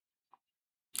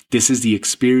 This is the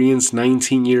experienced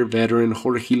 19-year veteran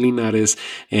Jorge Linares,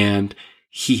 and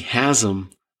he has him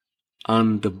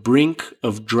on the brink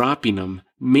of dropping him,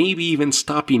 maybe even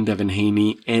stopping Devin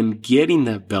Haney and getting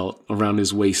that belt around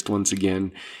his waist once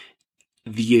again.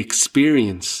 The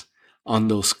experience on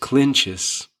those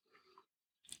clinches.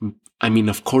 I mean,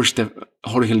 of course,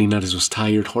 Jorge Linares was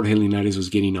tired. Jorge Linares was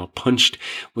getting outpunched,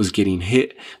 was getting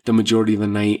hit the majority of the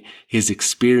night. His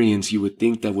experience, you would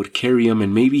think that would carry him,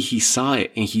 and maybe he saw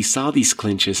it, and he saw these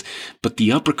clinches, but the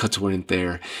uppercuts weren't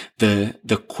there. The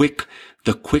quick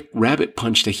rabbit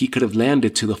punch that he could have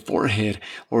landed to the forehead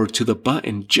or to the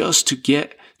button just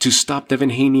to stop Devin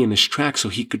Haney in his tracks so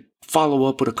he could follow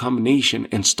up with a combination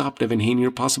and stop Devin Haney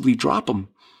or possibly drop him.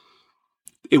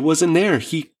 It wasn't there.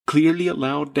 He clearly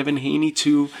allowed Devin Haney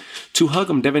to hug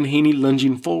him. Devin Haney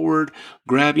lunging forward,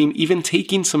 grabbing, even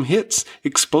taking some hits,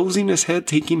 exposing his head,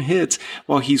 taking hits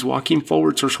while he's walking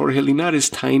forward towards Jorge Linares,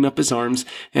 tying up his arms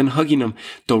and hugging him.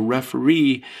 The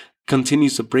referee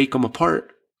continues to break him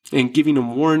apart and giving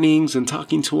him warnings and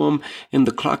talking to him, and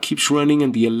the clock keeps running,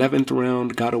 and the 11th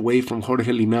round got away from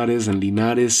Jorge Linares, and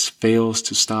Linares fails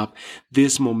to stop.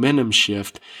 This momentum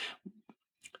shift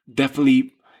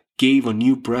definitely gave a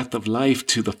new breath of life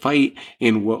to the fight.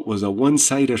 In what was a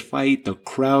one-sided fight, the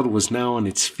crowd was now on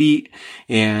its feet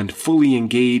and fully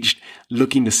engaged,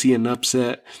 looking to see an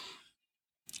upset.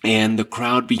 And the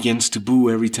crowd begins to boo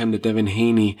every time that Devin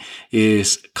Haney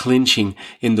is clinching.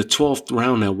 In the 12th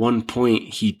round, at one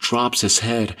point, he drops his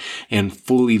head and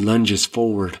fully lunges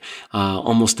forward,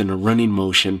 almost in a running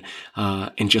motion,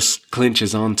 and just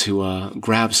clinches onto,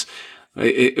 grabs.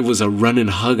 It was a run and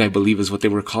hug, I believe is what they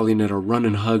were calling it, a run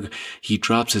and hug. He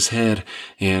drops his head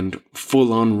and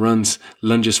full on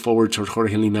lunges forward toward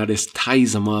Jorge Linares,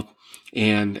 ties him up,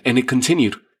 and it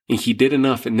continued. And he did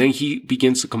enough. And then he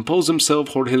begins to compose himself.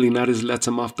 Jorge Linares lets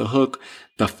him off the hook.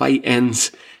 The fight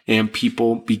ends and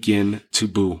people begin to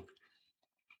boo.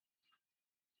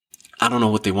 I don't know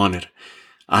what they wanted.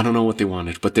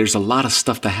 But there's a lot of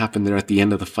stuff that happened there at the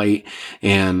end of the fight.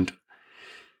 And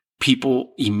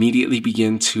people immediately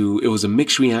it was a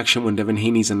mixed reaction when Devin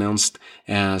Haney's announced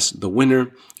as the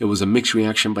winner. It was a mixed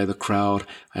reaction by the crowd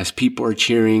as people are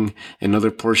cheering.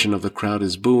 Another portion of the crowd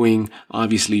is booing.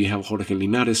 Obviously, you have Jorge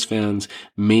Linares fans,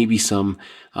 maybe some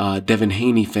Devin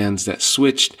Haney fans that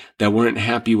switched, that weren't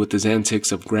happy with his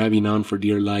antics of grabbing on for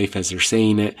dear life as they're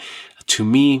saying it. To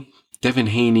me, Devin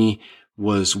Haney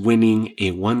was winning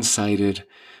a one-sided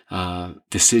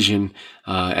decision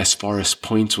as far as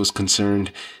points was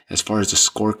concerned. As far as the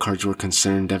scorecards were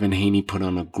concerned, Devin Haney put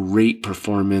on a great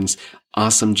performance,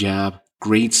 awesome jab,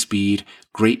 great speed,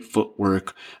 great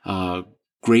footwork,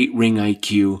 great ring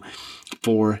IQ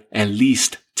for at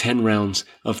least 10 rounds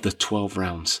of the 12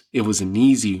 rounds. It was an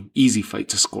easy fight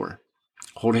to score.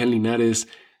 Jorge Linares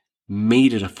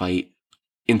made it a fight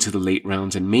into the late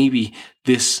rounds, and maybe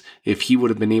if he would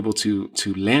have been able to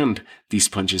land these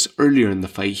punches earlier in the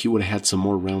fight, he would have had some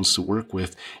more rounds to work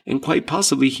with, and quite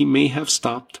possibly he may have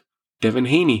stopped Devin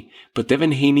Haney. But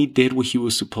Devin Haney did what he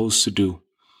was supposed to do.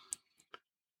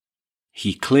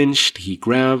 He clinched, he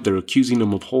grabbed, they're accusing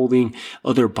him of holding.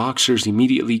 Other boxers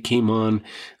immediately came on.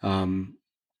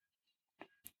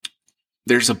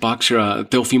 There's a boxer,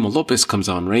 Teofimo Lopez comes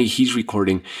on, right? He's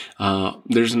recording.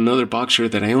 There's another boxer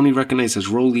that I only recognize as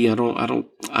Rolly. I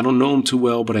don't know him too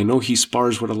well, but I know he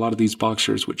spars with a lot of these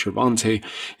boxers, with Gervonta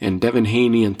and Devin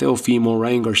Haney and Teofimo,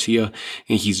 Ryan Garcia,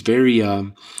 and he's very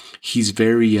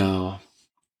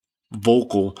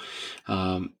vocal.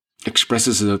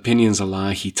 Expresses his opinions a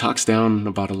lot. He talks down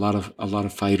about a lot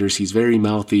of fighters. He's very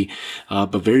mouthy,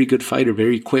 but very good fighter,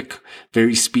 very quick,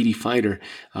 very speedy fighter.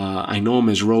 I know him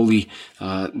as Rolly.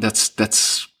 That's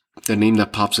the name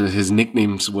that pops in his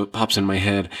nickname's what pops in my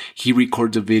head. He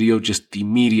records a video, just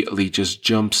immediately just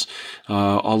jumps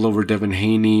all over Devin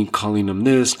Haney, calling him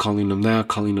this, calling him that,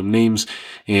 calling him names,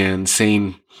 and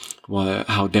saying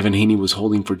how Devin Haney was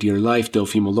holding for dear life.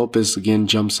 Teofimo Lopez again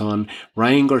jumps on.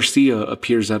 Ryan Garcia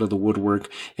appears out of the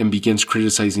woodwork and begins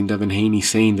criticizing Devin Haney,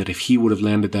 saying that if he would have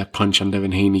landed that punch on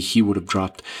Devin Haney, he would have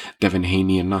dropped Devin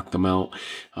Haney and knocked him out.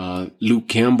 Luke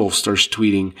Campbell starts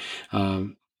tweeting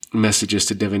messages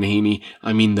to Devin Haney.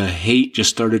 I mean, the hate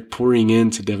just started pouring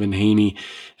into Devin Haney,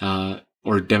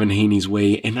 or Devin Haney's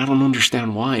way, and I don't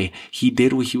understand why. He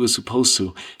did what he was supposed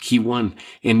to. He won.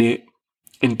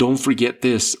 And don't forget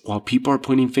this, while people are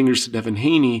pointing fingers to Devin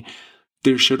Haney,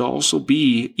 there should also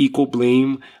be equal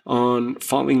blame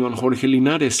falling on Jorge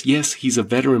Linares. Yes, he's a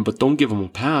veteran, but don't give him a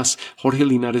pass. Jorge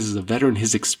Linares is a veteran.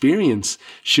 His experience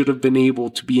should have been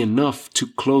able to be enough to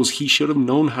close. He should have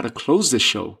known how to close this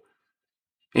show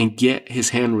and get his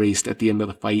hand raised at the end of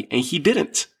the fight, and he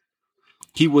didn't.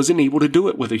 He wasn't able to do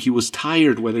it, whether he was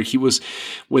tired, whether his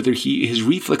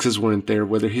reflexes weren't there,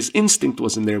 whether his instinct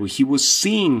wasn't there. He was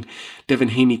seeing Devin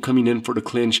Haney coming in for the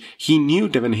clinch. He knew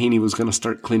Devin Haney was going to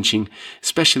start clinching,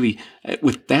 especially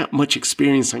with that much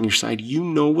experience on your side. You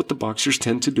know what the boxers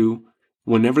tend to do.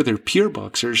 Whenever they're pure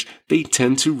boxers, they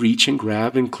tend to reach and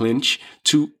grab and clinch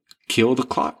to kill the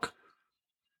clock.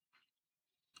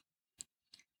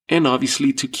 And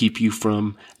obviously to keep you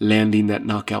from landing that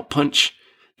knockout punch.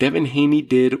 Devin Haney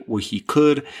did what he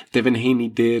could. Devin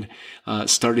Haney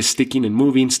started sticking and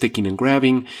moving, sticking and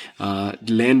grabbing,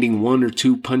 landing one or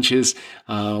two punches,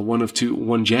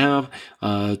 one jab,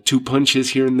 two punches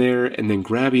here and there, and then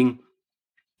grabbing.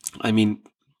 I mean,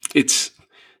 this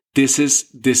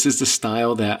is the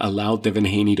style that allowed Devin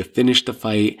Haney to finish the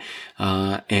fight,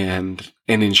 and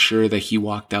ensure that he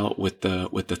walked out with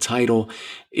the title.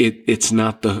 It's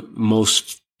not the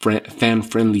most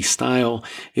fan-friendly style.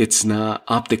 It's not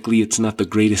the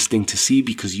greatest thing to see,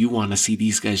 because you want to see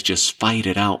these guys just fight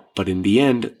it out. But in the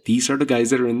end, these are the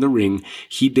guys that are in the ring.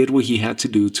 He did what he had to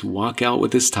do to walk out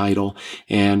with his title.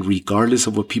 And regardless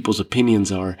of what people's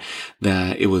opinions are,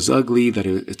 that it was ugly, that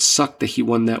it sucked that he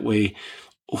won that way,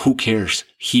 who cares?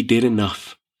 He did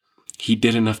enough. He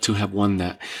did enough to have won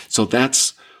that. So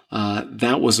that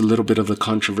was a little bit of a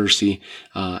controversy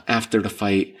after the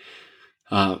fight.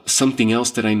 Something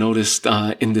else that I noticed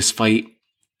in this fight.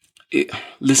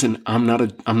 Listen, I'm not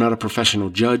a professional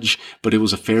judge, but it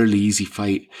was a fairly easy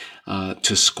fight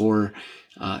to score.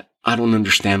 I don't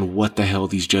understand what the hell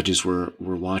these judges were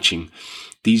watching.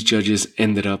 These judges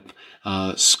ended up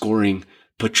scoring.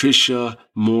 Patricia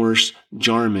Morse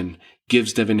Jarman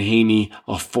gives Devin Haney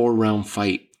a 4-round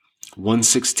fight,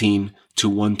 116 to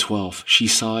 112. She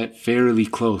saw it fairly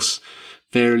close.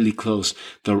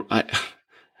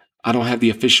 I don't have the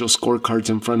official scorecards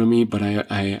in front of me, but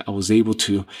I was able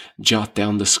to jot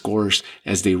down the scores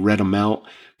as they read them out.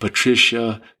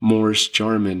 Patricia Morse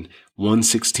Jarman,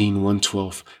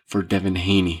 116-112 for Devin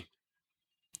Haney.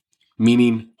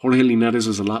 Meaning Jorge Linares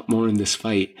was a lot more in this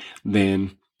fight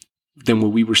than than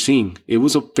what we were seeing. It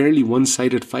was a fairly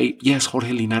one-sided fight. Yes,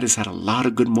 Jorge Linares had a lot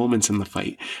of good moments in the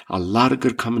fight, a lot of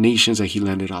good combinations that he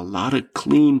landed, a lot of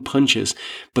clean punches,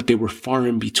 but they were far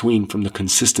in between from the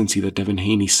consistency that Devin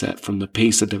Haney set, from the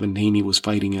pace that Devin Haney was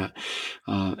fighting at.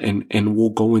 And we'll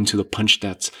go into the punch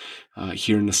stats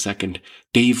here in a second.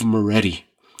 Dave Moretti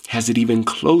has it even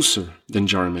closer than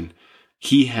Jarman.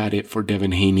 He had it for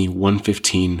Devin Haney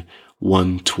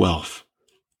 115-112.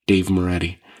 Dave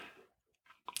Moretti.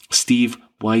 Steve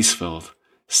Weisfeld,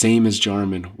 same as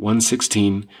Jarman,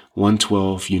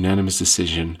 116-112 unanimous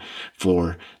decision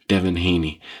for Devin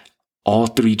Haney. All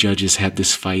three judges had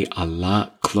this fight a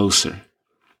lot closer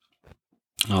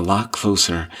than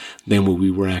what we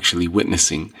were actually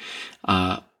witnessing.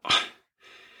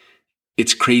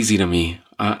 It's crazy to me.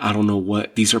 I don't know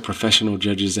what, these are professional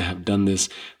judges that have done this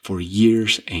for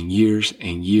years and years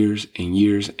and years and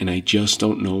years, and I just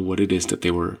don't know what it is that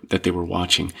they were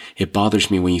watching. It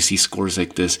bothers me when you see scores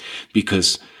like this,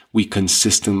 because we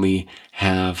consistently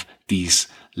have these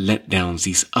letdowns,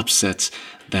 these upsets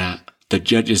that the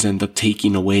judges end up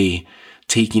taking away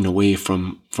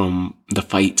from the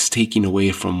fights, taking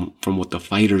away from what the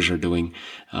fighters are doing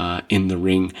in the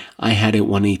ring. I had it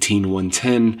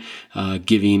 118-110,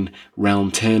 giving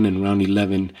round 10 and round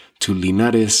 11 to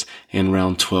Linares and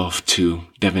round 12 to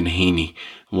Devin Haney.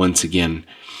 Once again,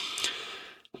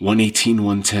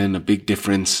 118-110, a big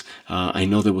difference. I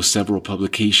know there was several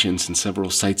publications and several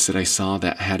sites that I saw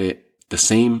that had it the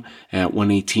same at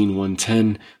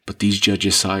 118-110, but these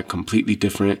judges saw it completely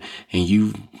different, and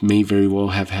you may very well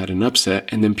have had an upset,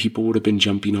 and then people would have been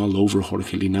jumping all over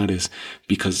Jorge Linares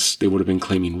because they would have been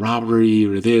claiming robbery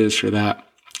or this or that.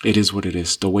 It is what it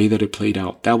is. The way that it played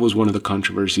out, that was one of the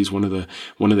controversies, one of the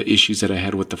issues that I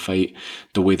had with the fight,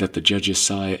 the way that the judges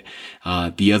saw it.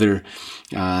 The other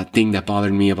thing that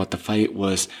bothered me about the fight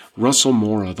was Russell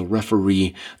Mora, the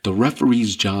referee. The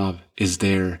referee's job is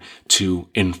there to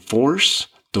enforce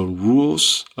the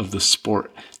rules of the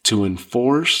sport, to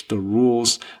enforce the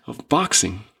rules of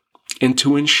boxing, and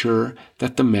to ensure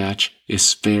that the match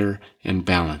is fair and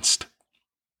balanced.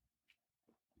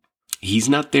 He's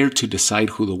not there to decide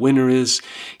who the winner is.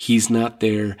 He's not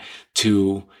there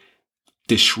to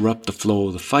disrupt the flow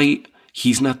of the fight.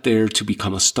 He's not there to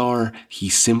become a star.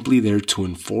 He's simply there to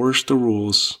enforce the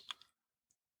rules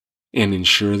and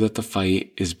ensure that the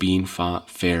fight is being fought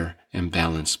fair and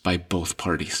balanced by both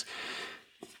parties.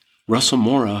 Russell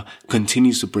Mora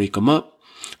continues to break him up.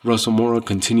 Russell Mora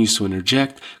continues to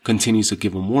interject, continues to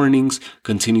give him warnings,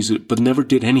 but never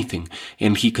did anything.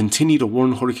 And he continued to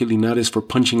warn Jorge Linares for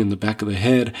punching in the back of the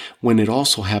head when it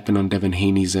also happened on Devin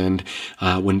Haney's end.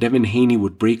 When Devin Haney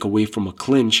would break away from a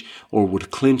clinch or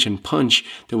would clinch and punch,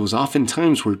 there was often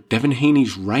times where Devin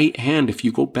Haney's right hand, if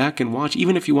you go back and watch,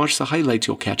 even if you watch the highlights,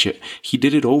 you'll catch it. He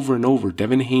did it over and over.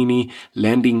 Devin Haney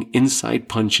landing inside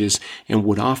punches,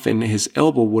 and his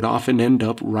elbow would often end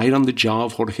up right on the jaw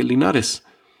of Jorge Linares,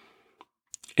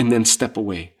 and then step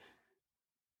away.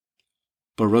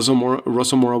 But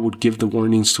Russell Mora would give the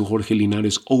warnings to Jorge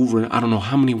Linares over. I don't know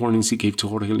how many warnings he gave to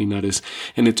Jorge Linares.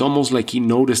 And it's almost like he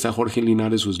noticed that Jorge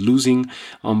Linares was losing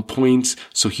points,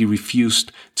 so he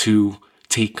refused to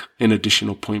take an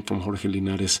additional point from Jorge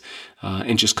Linares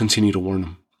and just continue to warn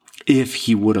him. If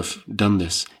he would have done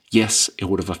this, yes, it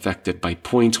would have affected by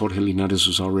points. Jorge Linares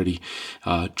was already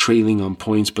trailing on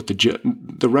points, but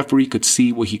the referee could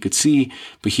see what he could see,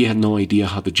 but he had no idea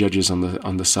how the judges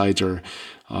on the sides or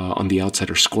on the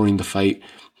outside are scoring the fight.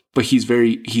 But he's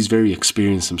very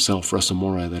experienced himself, Russell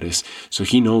Mora, that is. So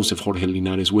he knows if Jorge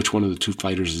Linares, which one of the two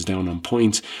fighters is down on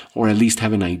points, or at least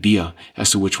have an idea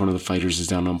as to which one of the fighters is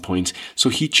down on points. So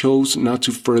he chose not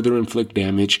to further inflict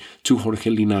damage to Jorge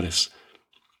Linares.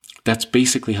 That's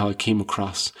basically how it came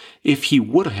across. If he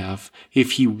would have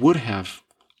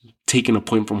taken a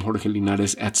point from Jorge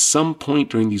Linares at some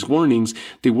point during these warnings,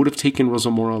 they would have taken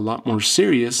Russell Mora a lot more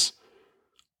serious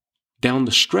down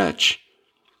the stretch.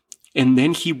 And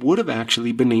then he would have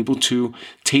actually been able to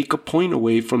take a point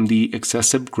away from the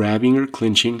excessive grabbing or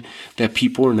clinching that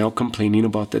people are now complaining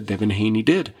about that Devin Haney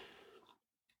did.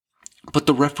 But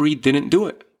the referee didn't do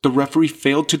it. The referee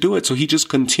failed to do it. So he just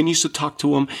continues to talk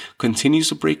to him, continues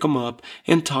to break him up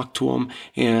and talk to him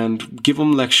and give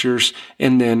him lectures.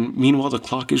 And then meanwhile, the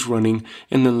clock is running,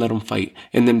 and then let him fight.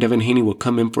 And then Devin Haney will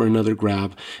come in for another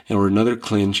grab or another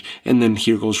clinch. And then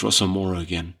here goes Russell Mora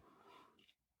again.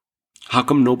 How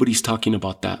come nobody's talking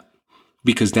about that?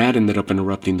 Because that ended up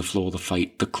interrupting the flow of the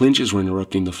fight. The clinches were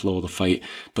interrupting the flow of the fight.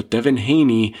 But Devin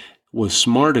Haney was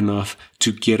smart enough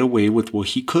to get away with what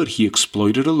he could. He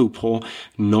exploited a loophole,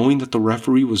 knowing that the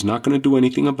referee was not going to do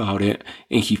anything about it,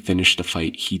 and he finished the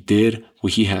fight. He did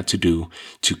what he had to do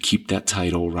to keep that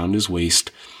title around his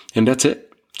waist, and that's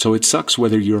it. So it sucks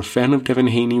whether you're a fan of Devin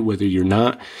Haney, whether you're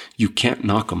not, you can't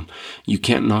knock him. You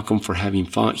can't knock him for having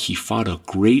fought. He fought a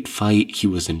great fight. He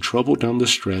was in trouble down the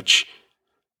stretch,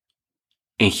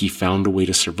 and he found a way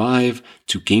to survive,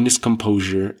 to gain his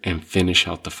composure, and finish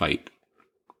out the fight.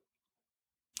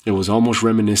 It was almost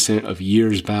reminiscent of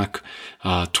years back,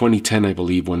 2010, I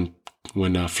believe, when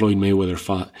Floyd Mayweather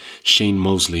fought Shane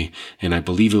Mosley, and I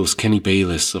believe it was Kenny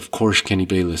Bayless, of course, Kenny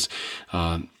Bayless,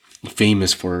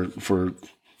 famous for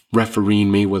refereeing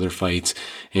Mayweather fights,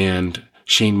 and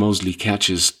Shane Mosley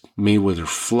catches Mayweather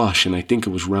flush, and I think it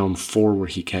was round 4 where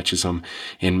he catches him,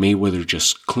 and Mayweather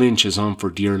just clinches on for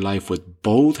dear life with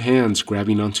both hands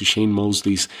grabbing onto Shane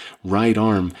Mosley's right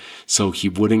arm so he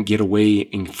wouldn't get away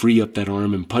and free up that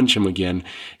arm and punch him again.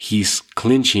 He's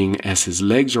clinching as his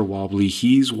legs are wobbly.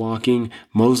 He's walking,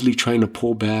 Mosley trying to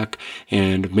pull back,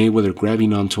 and Mayweather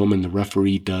grabbing onto him, and the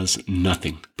referee does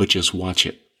nothing but just watch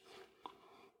it.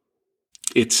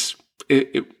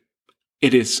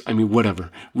 It is,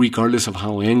 whatever. Regardless of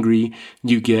how angry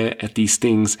you get at these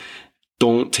things,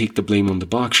 don't take the blame on the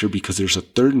boxer, because there's a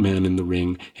third man in the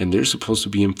ring, and they're supposed to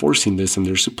be enforcing this, and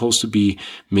they're supposed to be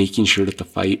making sure that the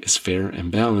fight is fair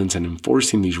and balanced and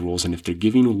enforcing these rules. And if they're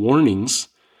giving warnings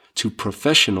to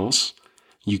professionals,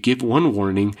 you give 1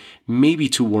 warning, maybe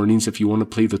 2 warnings if you want to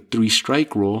play the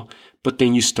 3-strike rule, but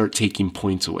then you start taking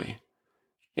points away.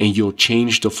 And you'll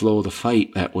change the flow of the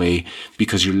fight that way,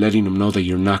 because you're letting them know that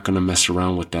you're not going to mess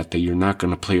around with that you're not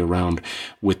going to play around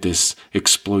with this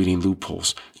exploiting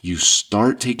loopholes. You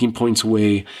start taking points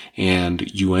away, and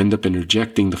you end up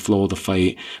interjecting the flow of the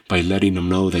fight by letting them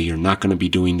know that you're not going to be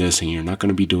doing this and you're not going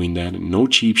to be doing that. And no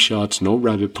cheap shots, no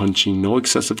rabbit punching, no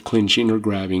excessive clinching or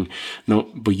grabbing. No,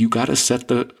 but you got to set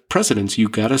the precedents. You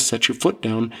got to set your foot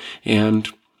down and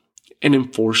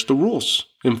enforce the rules.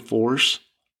 Enforce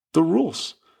the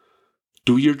rules.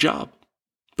 Do your job.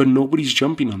 But nobody's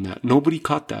jumping on that. Nobody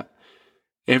caught that.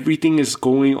 Everything is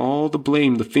going, all the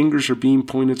blame, the fingers are being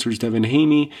pointed towards Devin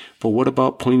Haney, but what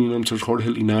about pointing them towards Jorge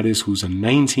Linares, who's a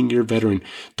 19-year veteran?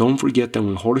 Don't forget that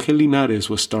when Jorge Linares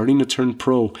was starting to turn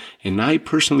pro, and I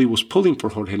personally was pulling for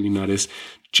Jorge Linares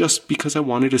just because I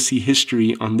wanted to see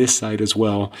history on this side as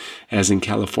well as in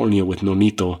California with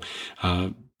Nonito,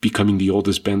 becoming the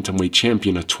oldest bantamweight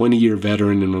champion, a 20-year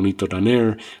veteran in Nonito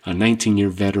Donaire, a 19-year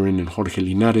veteran in Jorge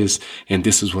Linares, and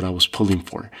this is what I was pulling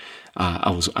for.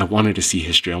 I wanted to see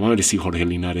history. I wanted to see Jorge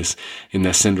Linares in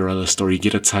that Cinderella story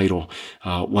get a title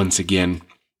once again.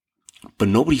 But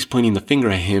nobody's pointing the finger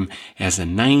at him as a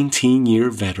 19-year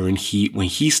veteran. When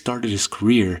he started his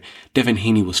career, Devin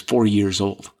Haney was 4 years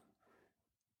old.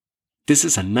 This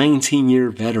is a 19-year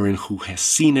veteran who has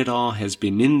seen it all, has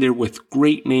been in there with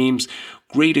great names,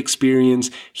 great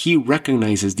experience. He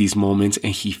recognizes these moments,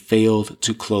 and he failed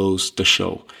to close the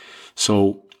show.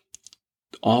 So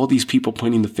all these people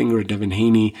pointing the finger at Devin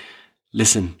Haney,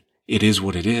 listen, it is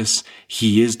what it is.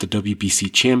 He is the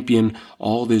WBC champion.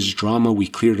 All this drama, we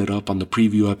cleared it up on the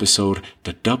preview episode.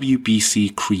 The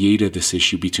WBC created this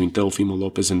issue between Teofimo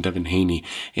Lopez and Devin Haney,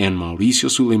 and Mauricio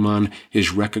Suleiman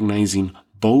is recognizing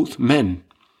both men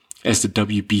as the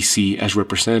WBC, as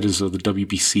representatives of the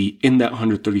WBC in that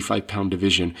 135-pound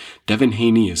division. Devin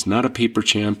Haney is not a paper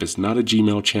champ, is not a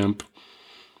Gmail champ.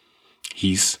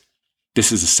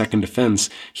 This is a second defense.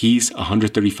 He's a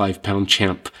 135-pound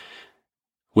champ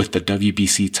with the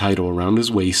WBC title around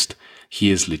his waist. He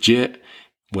is legit.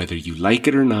 Whether you like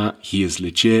it or not, he is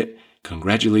legit.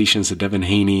 Congratulations to Devin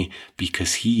Haney,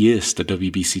 because he is the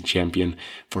WBC champion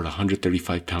for the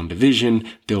 135-pound division.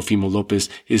 Teofimo Lopez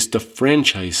is the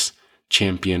franchise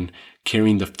champion,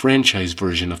 carrying the franchise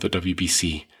version of the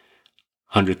WBC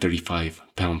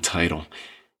 135-pound title.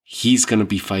 He's going to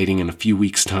be fighting in a few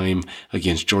weeks' time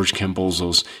against George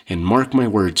Kambosos. And mark my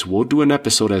words, we'll do an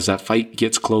episode as that fight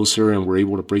gets closer and we're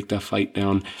able to break that fight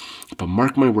down. But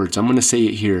mark my words, I'm going to say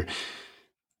it here.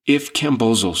 If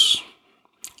Kambosos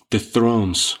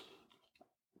dethrones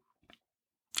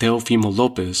Teofimo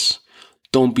Lopez,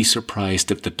 don't be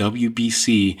surprised if the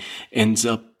WBC ends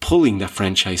up pulling that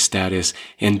franchise status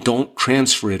and don't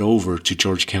transfer it over to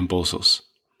George Kambosos.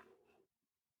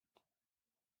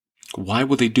 Why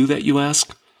would they do that, you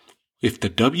ask? If the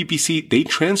WBC, they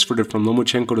transferred it from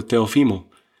Lomachenko to Teofimo,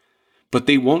 but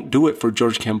they won't do it for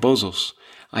George Kambosos.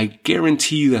 I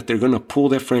guarantee you that they're going to pull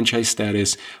that franchise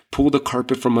status, pull the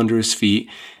carpet from under his feet.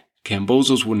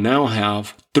 Kambosos will now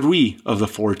have 3 of the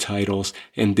 4 titles,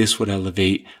 and this would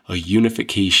elevate a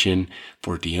unification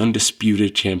for the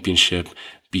undisputed championship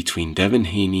between Devin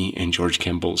Haney and George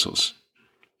Kambosos.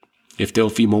 If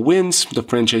Teofimo wins, the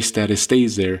franchise status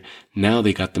stays there. Now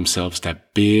they got themselves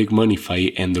that big money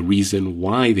fight and the reason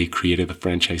why they created the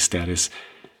franchise status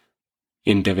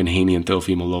in Devin Haney and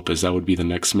Teofimo Lopez. That would be the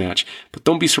next match. But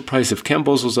don't be surprised if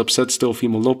Kambosos upsets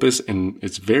Teofimo Lopez, and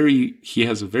he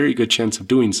has a very good chance of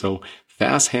doing so.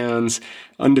 Fast hands,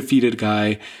 undefeated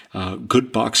guy,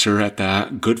 good boxer at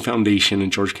that, good foundation in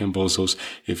George Kambosos.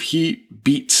 If he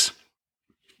beats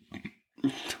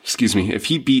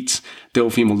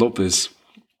Teofimo Lopez,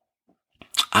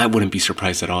 I wouldn't be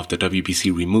surprised at all if the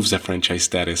WBC removes that franchise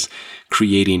status,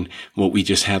 creating what we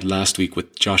just had last week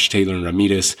with Josh Taylor and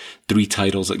Ramirez, 3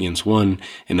 titles against 1,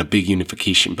 and a big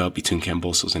unification bout between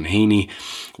Kambosos and Haney.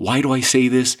 Why do I say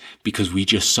this? Because we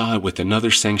just saw it with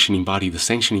another sanctioning body. The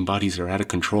sanctioning bodies are out of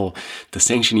control. The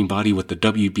sanctioning body with the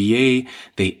WBA,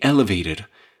 they elevated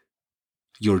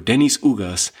Yordenis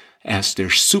Ugas as their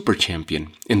super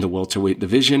champion in the welterweight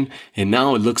division. And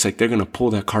now it looks like they're going to pull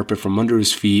that carpet from under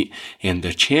his feet. And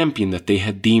the champion that they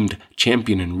had deemed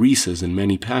champion in Risas and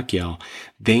Manny Pacquiao,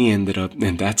 they ended up,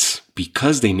 and that's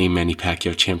because they named Manny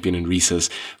Pacquiao champion in Risas,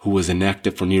 who was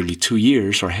inactive for nearly 2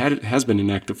 years, or has been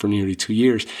inactive for nearly 2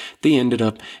 years. They ended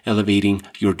up elevating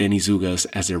Yordenis Ugas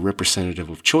as their representative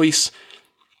of choice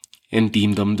and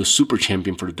deemed them the super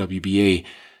champion for the WBA.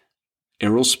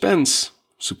 Errol Spence,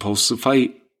 supposed to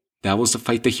fight, that was the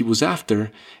fight that he was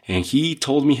after, and he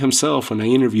told me himself when I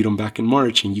interviewed him back in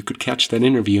March, and you could catch that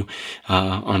interview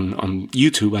on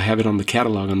YouTube. I have it on the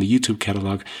catalog, on the YouTube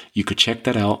catalog. You could check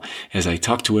that out as I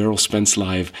talked to Errol Spence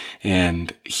live,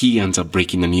 and he ends up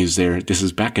breaking the news there. This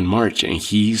is back in March, and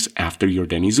he's after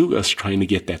Yordenis Ugas, trying to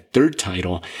get that 3rd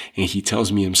title, and he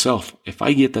tells me himself, if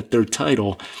I get that 3rd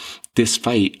title, this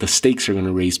fight, the stakes are going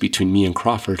to raise between me and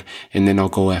Crawford, and then I'll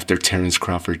go after Terence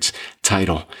Crawford's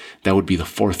title. That would be the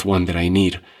 4th one that I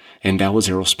need. And that was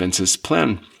Errol Spence's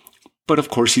plan. But of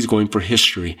course, he's going for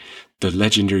history. The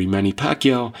legendary Manny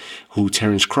Pacquiao, who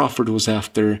Terence Crawford was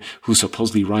after, who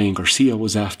supposedly Ryan Garcia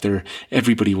was after.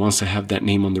 Everybody wants to have that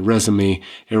name on the resume.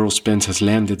 Errol Spence has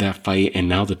landed that fight, and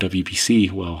now the WBC,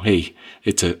 well, hey,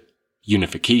 it's a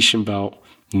unification bout.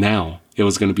 Now, it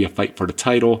was going to be a fight for the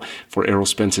title, for Errol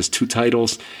Spence's 2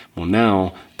 titles. Well,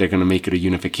 now they're going to make it a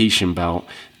unification bout.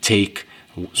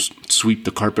 Sweep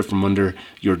the carpet from under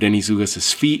Yordenis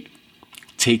Ugas' feet,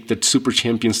 take the super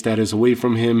champion status away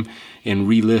from him, and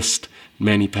relist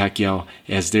Manny Pacquiao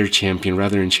as their champion.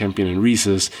 Rather than champion in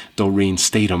Risas, they'll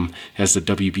reinstate him as the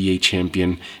WBA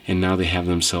champion, and now they have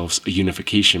themselves a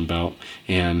unification bout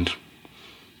and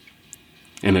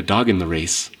a dog in the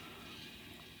race.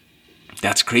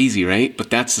 That's crazy, right?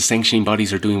 But that's the sanctioning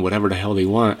bodies are doing whatever the hell they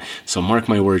want. So mark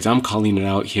my words, I'm calling it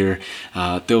out here.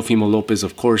 Teofimo Lopez,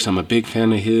 of course, I'm a big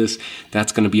fan of his.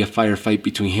 That's going to be a firefight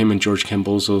between him and George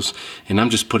Kambosos. And I'm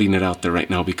just putting it out there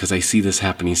right now because I see this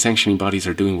happening. Sanctioning bodies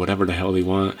are doing whatever the hell they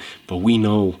want. But we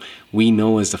know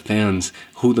as the fans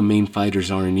who the main fighters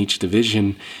are in each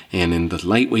division. And in the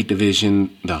lightweight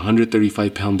division, the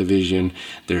 135-pound division,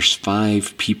 there's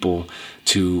 5 people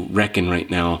to reckon right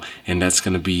now, and that's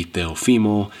going to be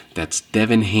Teofimo, that's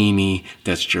Devin Haney,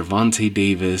 that's Gervonta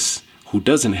Davis, who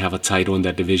doesn't have a title in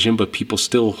that division, but people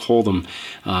still hold him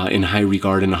in high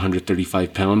regard in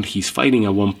 135-pound. He's fighting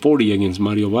at 140 against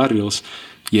Mario Barrios,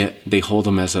 yet they hold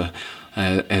him as a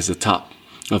top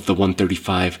of the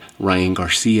 135. Ryan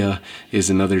Garcia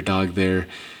is another dog there.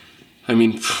 I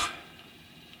mean,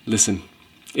 listen,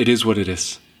 it is what it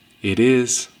is. It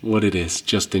is what it is.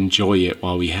 Just enjoy it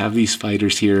while we have these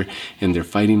fighters here and they're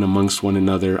fighting amongst one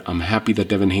another. I'm happy that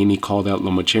Devin Haney called out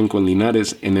Lomachenko and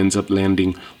Linares and ends up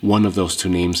landing one of those 2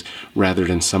 names rather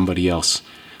than somebody else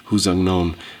who's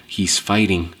unknown. He's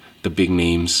fighting the big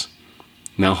names.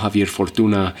 Now Javier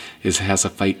Fortuna has a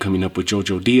fight coming up with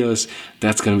Jojo Diaz.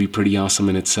 That's going to be pretty awesome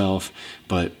in itself.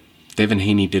 But Devin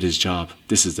Haney did his job.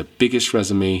 This is the biggest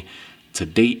resume to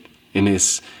date in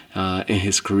his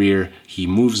career. He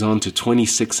moves on to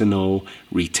 26-0,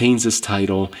 retains his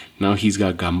title. Now he's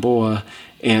got Gamboa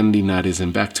and Linares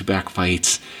in back-to-back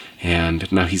fights,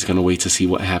 and now he's going to wait to see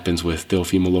what happens with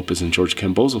Teofimo Lopez and George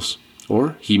Kambosos.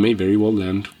 Or he may very well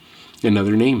land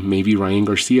another name, maybe Ryan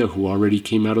Garcia, who already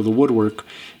came out of the woodwork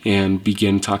and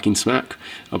began talking smack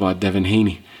about Devin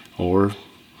Haney. Or,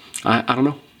 I don't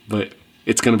know, but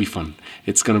it's going to be fun.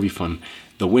 It's going to be fun.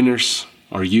 The winners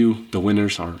are you. The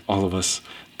winners are all of us,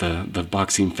 the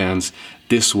boxing fans.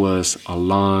 This was a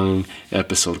long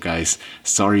episode, guys.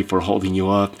 Sorry for holding you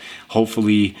up.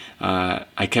 Hopefully,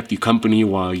 I kept you company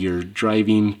while you're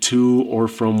driving to or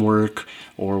from work,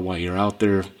 or while you're out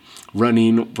there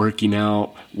running, working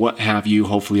out, what have you.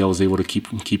 Hopefully I was able to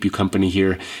keep you company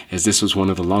here, as this was one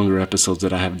of the longer episodes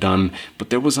that I have done, but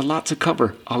there was a lot to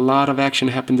cover. A lot of action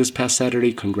happened this past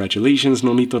Saturday. Congratulations,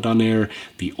 Nonito Donaire,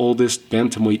 the oldest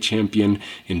bantamweight champion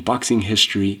in boxing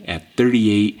history at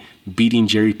 38, beating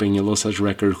Jerry Peñalosa's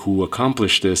record, who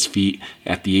accomplished this feat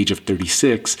at the age of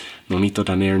 36. Nonito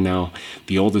Donaire now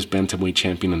the oldest bantamweight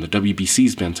champion and the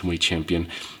WBC's bantamweight champion.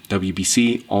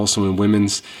 WBC also in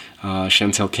women's.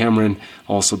 Chantel Cameron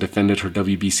also defended her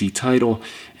WBC title,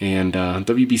 and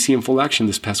WBC in full action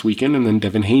this past weekend. And then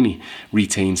Devin Haney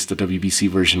retains the WBC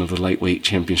version of the lightweight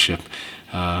championship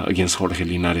against Jorge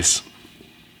Linares.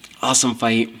 Awesome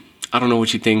fight. I don't know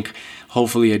what you think.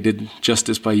 Hopefully I did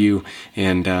justice by you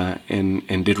and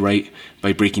did right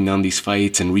by breaking down these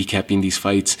fights and recapping these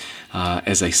fights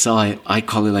as I saw it. I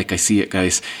call it like I see it,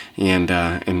 guys. And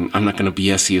I'm not going to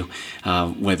BS you.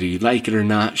 Whether you like it or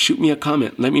not, shoot me a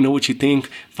comment. Let me know what you think.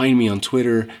 Find me on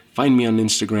Twitter. Find me on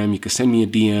Instagram. You can send me a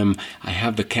DM. I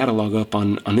have the catalog up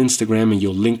on Instagram, and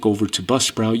you'll link over to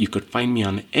Buzzsprout. You could find me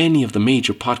on any of the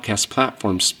major podcast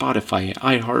platforms, Spotify,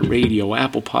 iHeartRadio,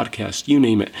 Apple Podcasts, you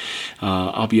name it.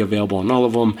 I'll be available on all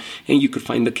of them. And you could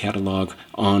find the catalog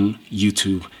on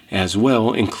YouTube as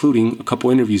well, including a couple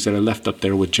interviews that I left up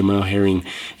there with Jamel Herring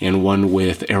and one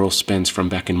with Errol Spence from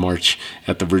back in March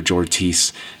at the Virgil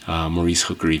Ortiz Maurice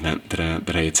Hooker event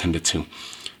that I attended to.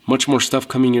 Much more stuff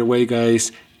coming your way,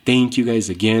 guys. Thank you guys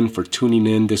again for tuning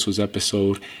in. This was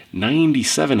episode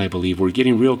 97, I believe. We're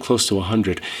getting real close to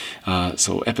 100.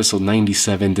 So episode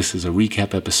 97, this is a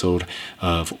recap episode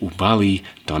of Oubaali,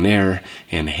 Donaire,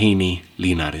 and Haney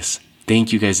Linares.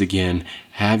 Thank you guys again.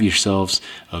 Have yourselves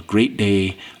a great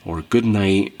day or good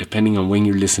night, depending on when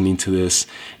you're listening to this.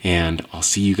 And I'll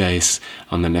see you guys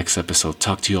on the next episode.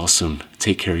 Talk to you all soon.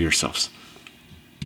 Take care of yourselves.